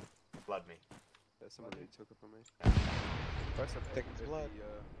 Blood me. Yeah, somebody took it from me. First I Take his blood.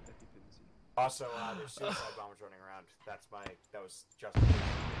 EpiPens. Also, there's suicide bombers running around. That was justification for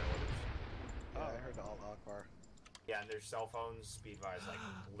my orders. Oh, I heard the all Akbar. Yeah, and there's cell phones, speed wise, like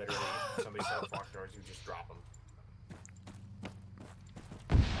literally somebody's cell phone doors, you just drop them.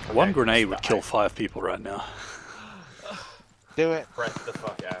 One grenade would kill 5 people right now. Do it. Press the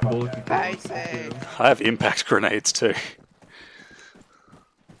fuck out. I have impact grenades too.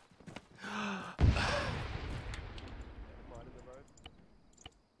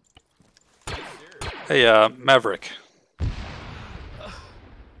 Hey, Maverick.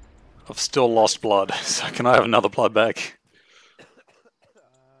 I've still lost blood, so can I have another blood bag?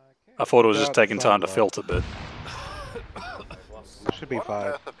 I thought it was just taking time to filter, but... Should be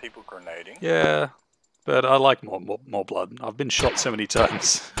fine. The people grenading. Yeah, but I like more blood. I've been shot so many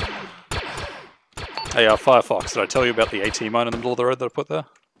times. Hey, Firefox, did I tell you about the AT mine in the middle of the road that I put there?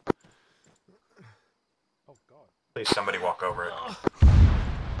 Please somebody walk over it.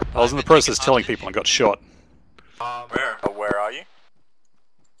 I was in the process of telling people and got shot. Where are you?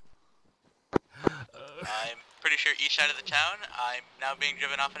 I'm pretty sure east side of the town. I'm now being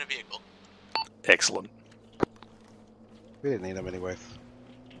driven off in a vehicle. Excellent. We didn't need them anyways.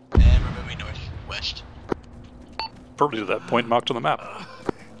 And we're moving northwest. Probably to that point marked on the map.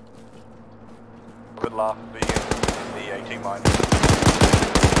 Good laugh being in the AT mine.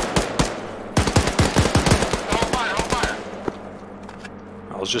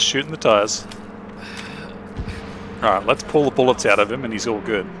 I was just shooting the tires. Alright, let's pull the bullets out of him and he's all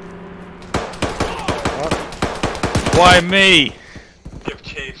good. Why me? Give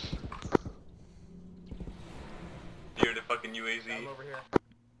chase. You're the fucking UAZ. I'm over here.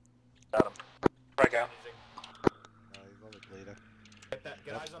 Got him. Right go. He's on the leader.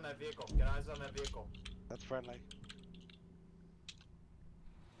 Get eyes on that vehicle. Get eyes on that vehicle. That's friendly.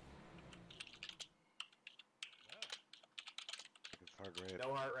 His heart rate.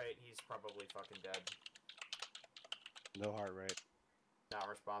 No heart rate. He's probably fucking dead. No heart rate. Not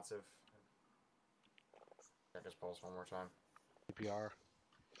responsive. Check his pulse one more time. CPR.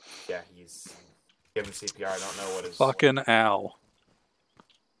 Yeah, he's... Give him CPR. I don't know what his... Fucking ow.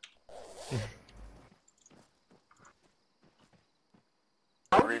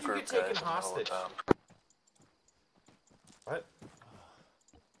 How did you get taken hostage? What?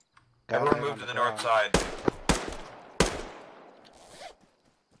 Everyone move to the north side.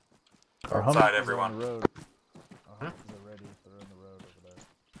 Our North side, hummus everyone. are on the road. Our hummus are ready. They're on the road over there.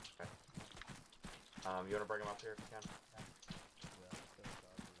 Okay. You wanna bring them up here if you can?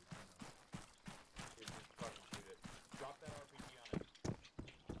 Dude, just fucking shoot it. Drop that RPG on it.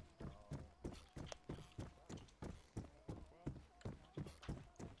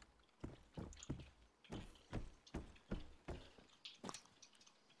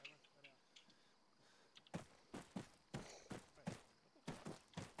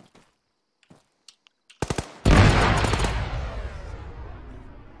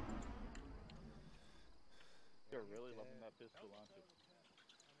 You're really loving that pistol, aren't you?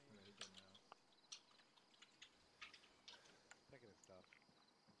 Negative stuff.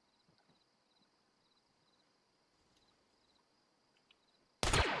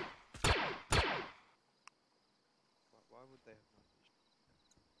 Why would they have not?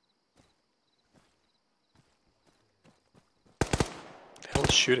 The hell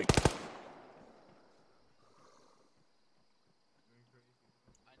is shooting?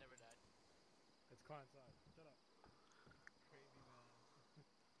 I never died. It's client side. Shut up. Crazy man.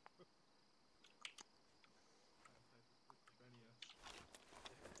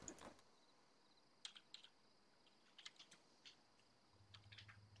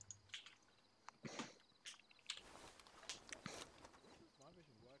 My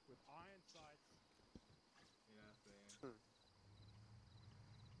vision work with iron sights. Yeah, same.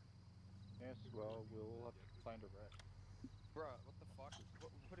 Yes, well, we'll have to find a wreck. Bruh, what the fuck?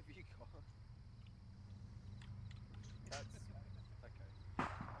 What have you got? That's okay.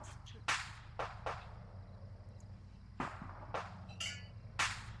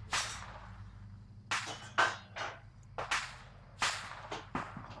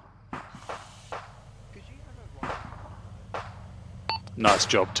 Could you have a rocket? Nice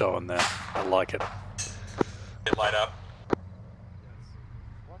job towing there. I like it. It light up.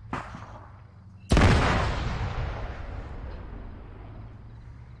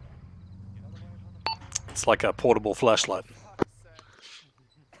 It's like a portable flashlight.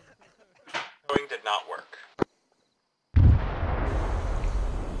 Towing did not work.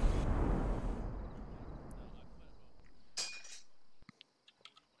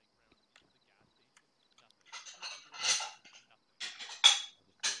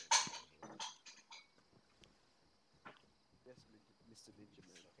 Yes, Mr. Ninja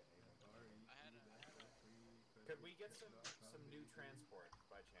Man. Could we get some new transport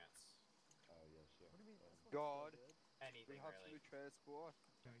by chance? Oh yeah, sure. What do you mean? God. Anything we have really. new transport.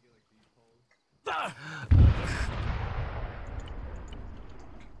 Can I get like deep holes?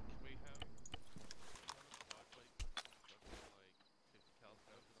 Wait, how?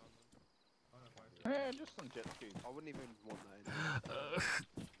 Yeah, just some jet skis. I wouldn't even want that.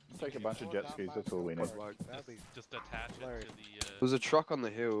 Take a bunch of jet skis, that's all we need. Just attach it to the. There's a truck on the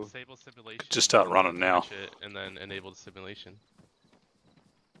hill. Disable simulation. Just start running now. Attach it, and then enable the simulation.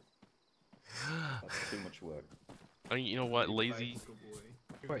 That's too much work. I mean, you know what, lazy.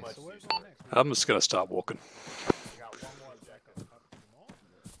 Wait, so where's our next? I'm just gonna start walking. We got one more objective.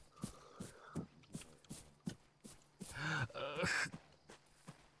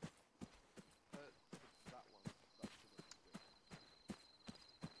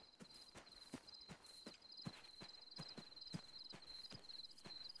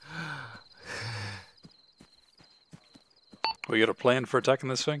 We got a plan for attacking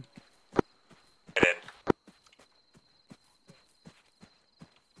this thing? Get in.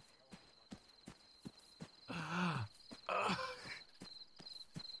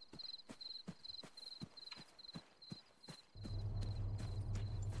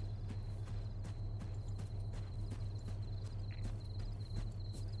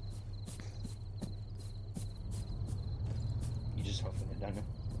 You just huffing it down now?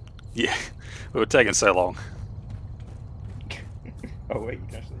 Yeah, we were taking so long. Oh wait, you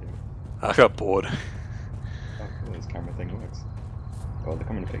can actually hear it. I got bored. Oh cool, this camera thing works. Well, they're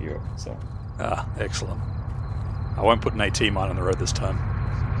coming to pick you up, so... Ah, excellent. I won't put an AT mine on the road this time.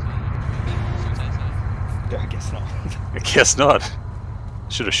 Yeah, I guess not. I guess not.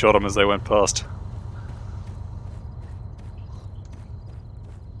 Should have shot them as they went past.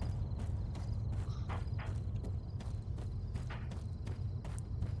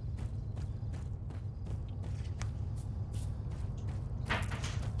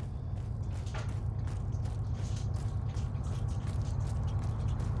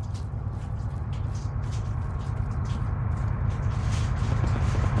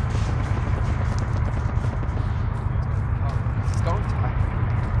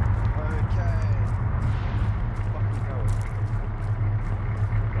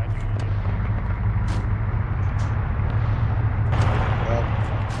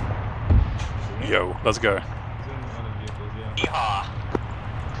 Yo, let's go. He's in one of the vehicles, yeah. Yeehaw!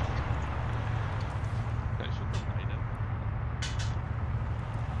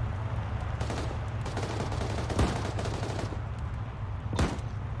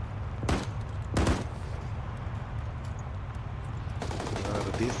 What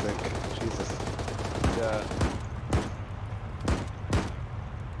do these think? Jesus. Yeah.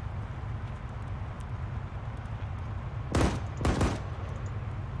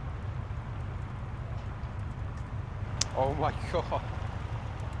 Oh my god.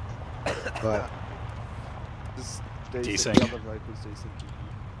 But Just Desync. the other vehicle's desyncing.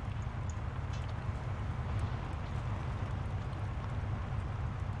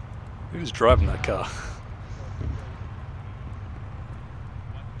 Who's driving that car?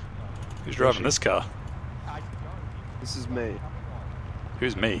 Who's driving this car? This is me,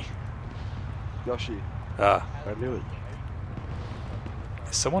 Who's me? Yoshi. Ah, I knew it.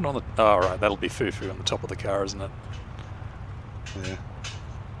 is someone on the... Oh, right, that'll be Fufu on the top of the car, isn't it? Yeah.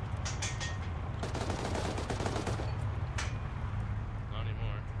 Not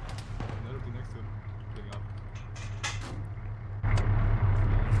anymore. That'll be next to him. Getting up.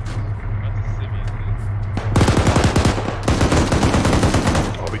 That's a civvy, isn't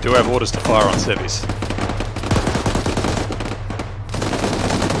it? Oh, we do have orders to fire on civvies.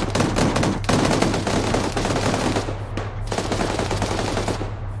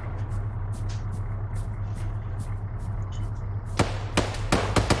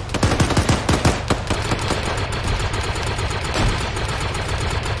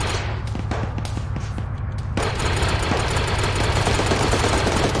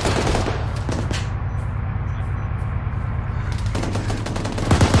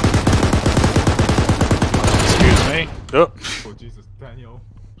 Oh. Oh Jesus, Daniel.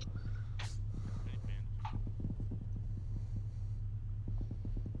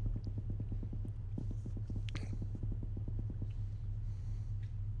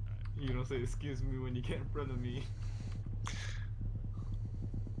 You don't say excuse me when you get in front of me.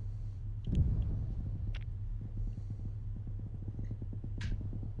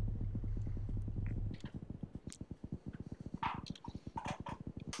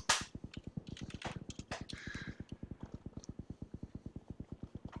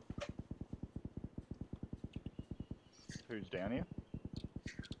 Who's down here?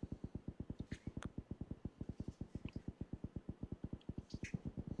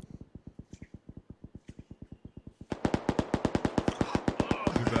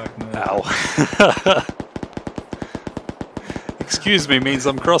 Ow. Excuse me means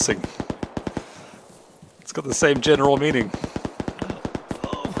I'm crossing. It's got the same general meaning.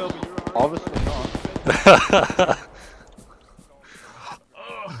 Obviously not.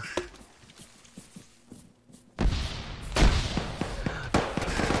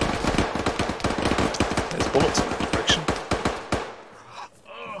 There's bullets in that direction.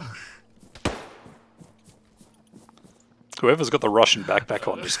 Whoever's got the Russian backpack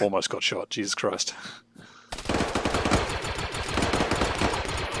on just almost got shot. Jesus Christ.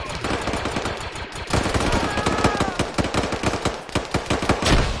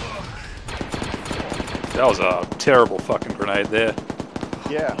 That was a terrible fucking grenade there.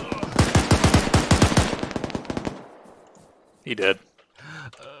 Yeah. He did.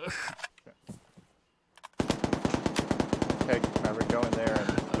 Okay, Maverick, go in there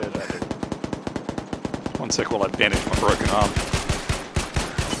and clear that. 1 sec while I bandage my broken arm.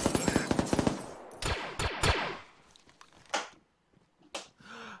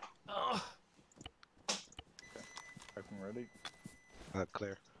 Open ready.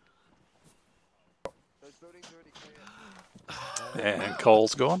 Clear. Those buildings already clear. And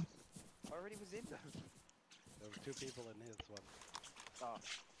Cole's gone. I already was in them. There were 2 people in his one. Oh.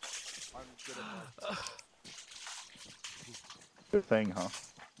 I'm good at that. Good thing, huh?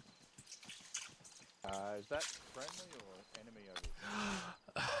 Is that friendly or enemy over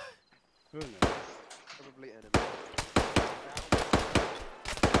Who knows? Probably enemy.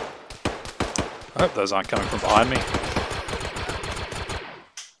 I hope those aren't coming from behind me.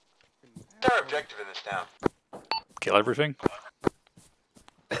 What's our objective in this town? Kill everything.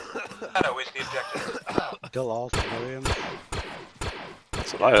 Not always the objective. Kill all civilians.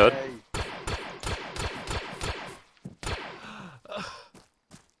 That's what I heard. Hey.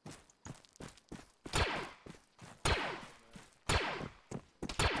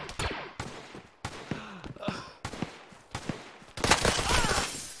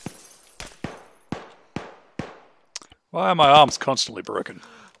 Why are my arms constantly broken?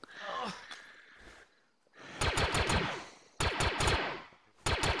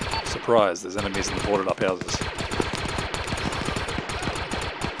 Surprise, there's enemies in the boarded up houses.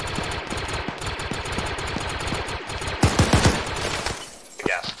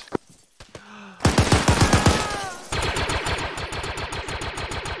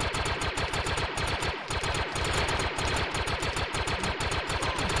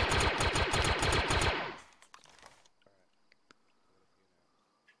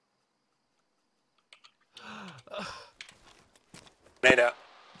 Made out.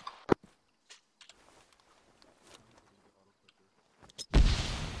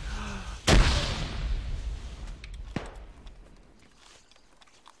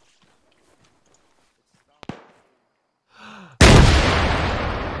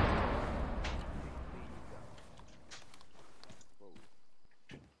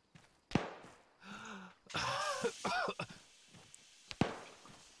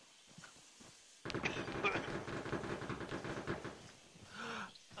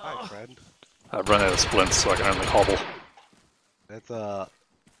 Hi, friend. I've run out of splints, so I can only hobble. It's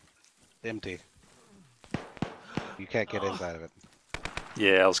empty. You can't get inside of it.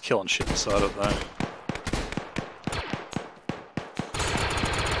 Yeah, I was killing shit inside it though.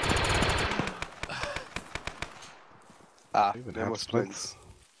 Ah, Even no have more splints.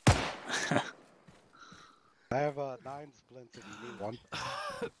 I have 9 splints if you need one.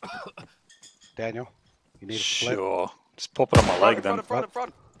 Daniel, you need a splint? Sure. Just pop it on my leg then. In front.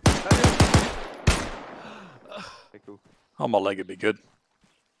 Okay, cool. On my leg would be good.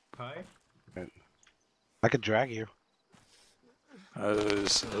 Hi. I could drag you. Are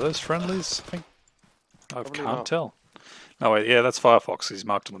those friendlies? I think. I Probably can't not. tell. No, wait, yeah, that's Firefox. He's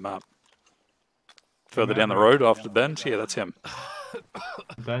marked on the map. Further down the road after the bend, yeah, that's him.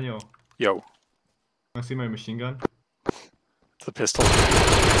 Daniel, Yo, wanna see my machine gun? it's the pistol.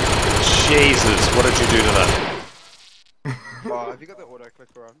 Jesus, what did you do to that? Oh, have you got the auto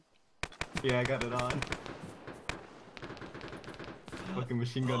clicker on? Yeah, I got it on. Fucking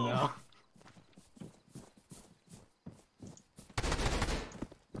machine gun now.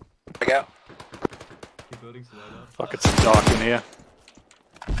 Back out. Keep loading so light up. Fuck, it's dark in here.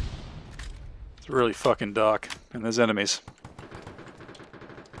 It's really fucking dark, and there's enemies.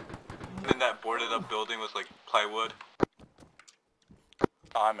 In that boarded up building with like plywood.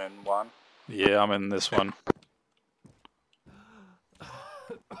 I'm in one. Yeah, I'm in this one.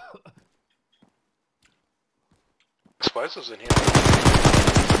 Explosives in here.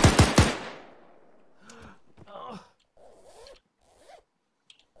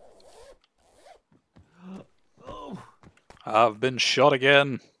 I've been shot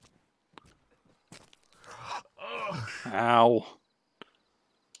again. Ow.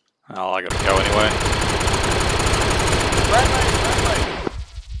 Oh, I gotta go anyway.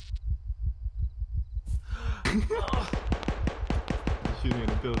 Shooting in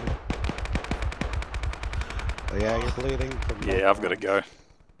a building. Oh, yeah, you're bleeding from Yeah, I've gotta go.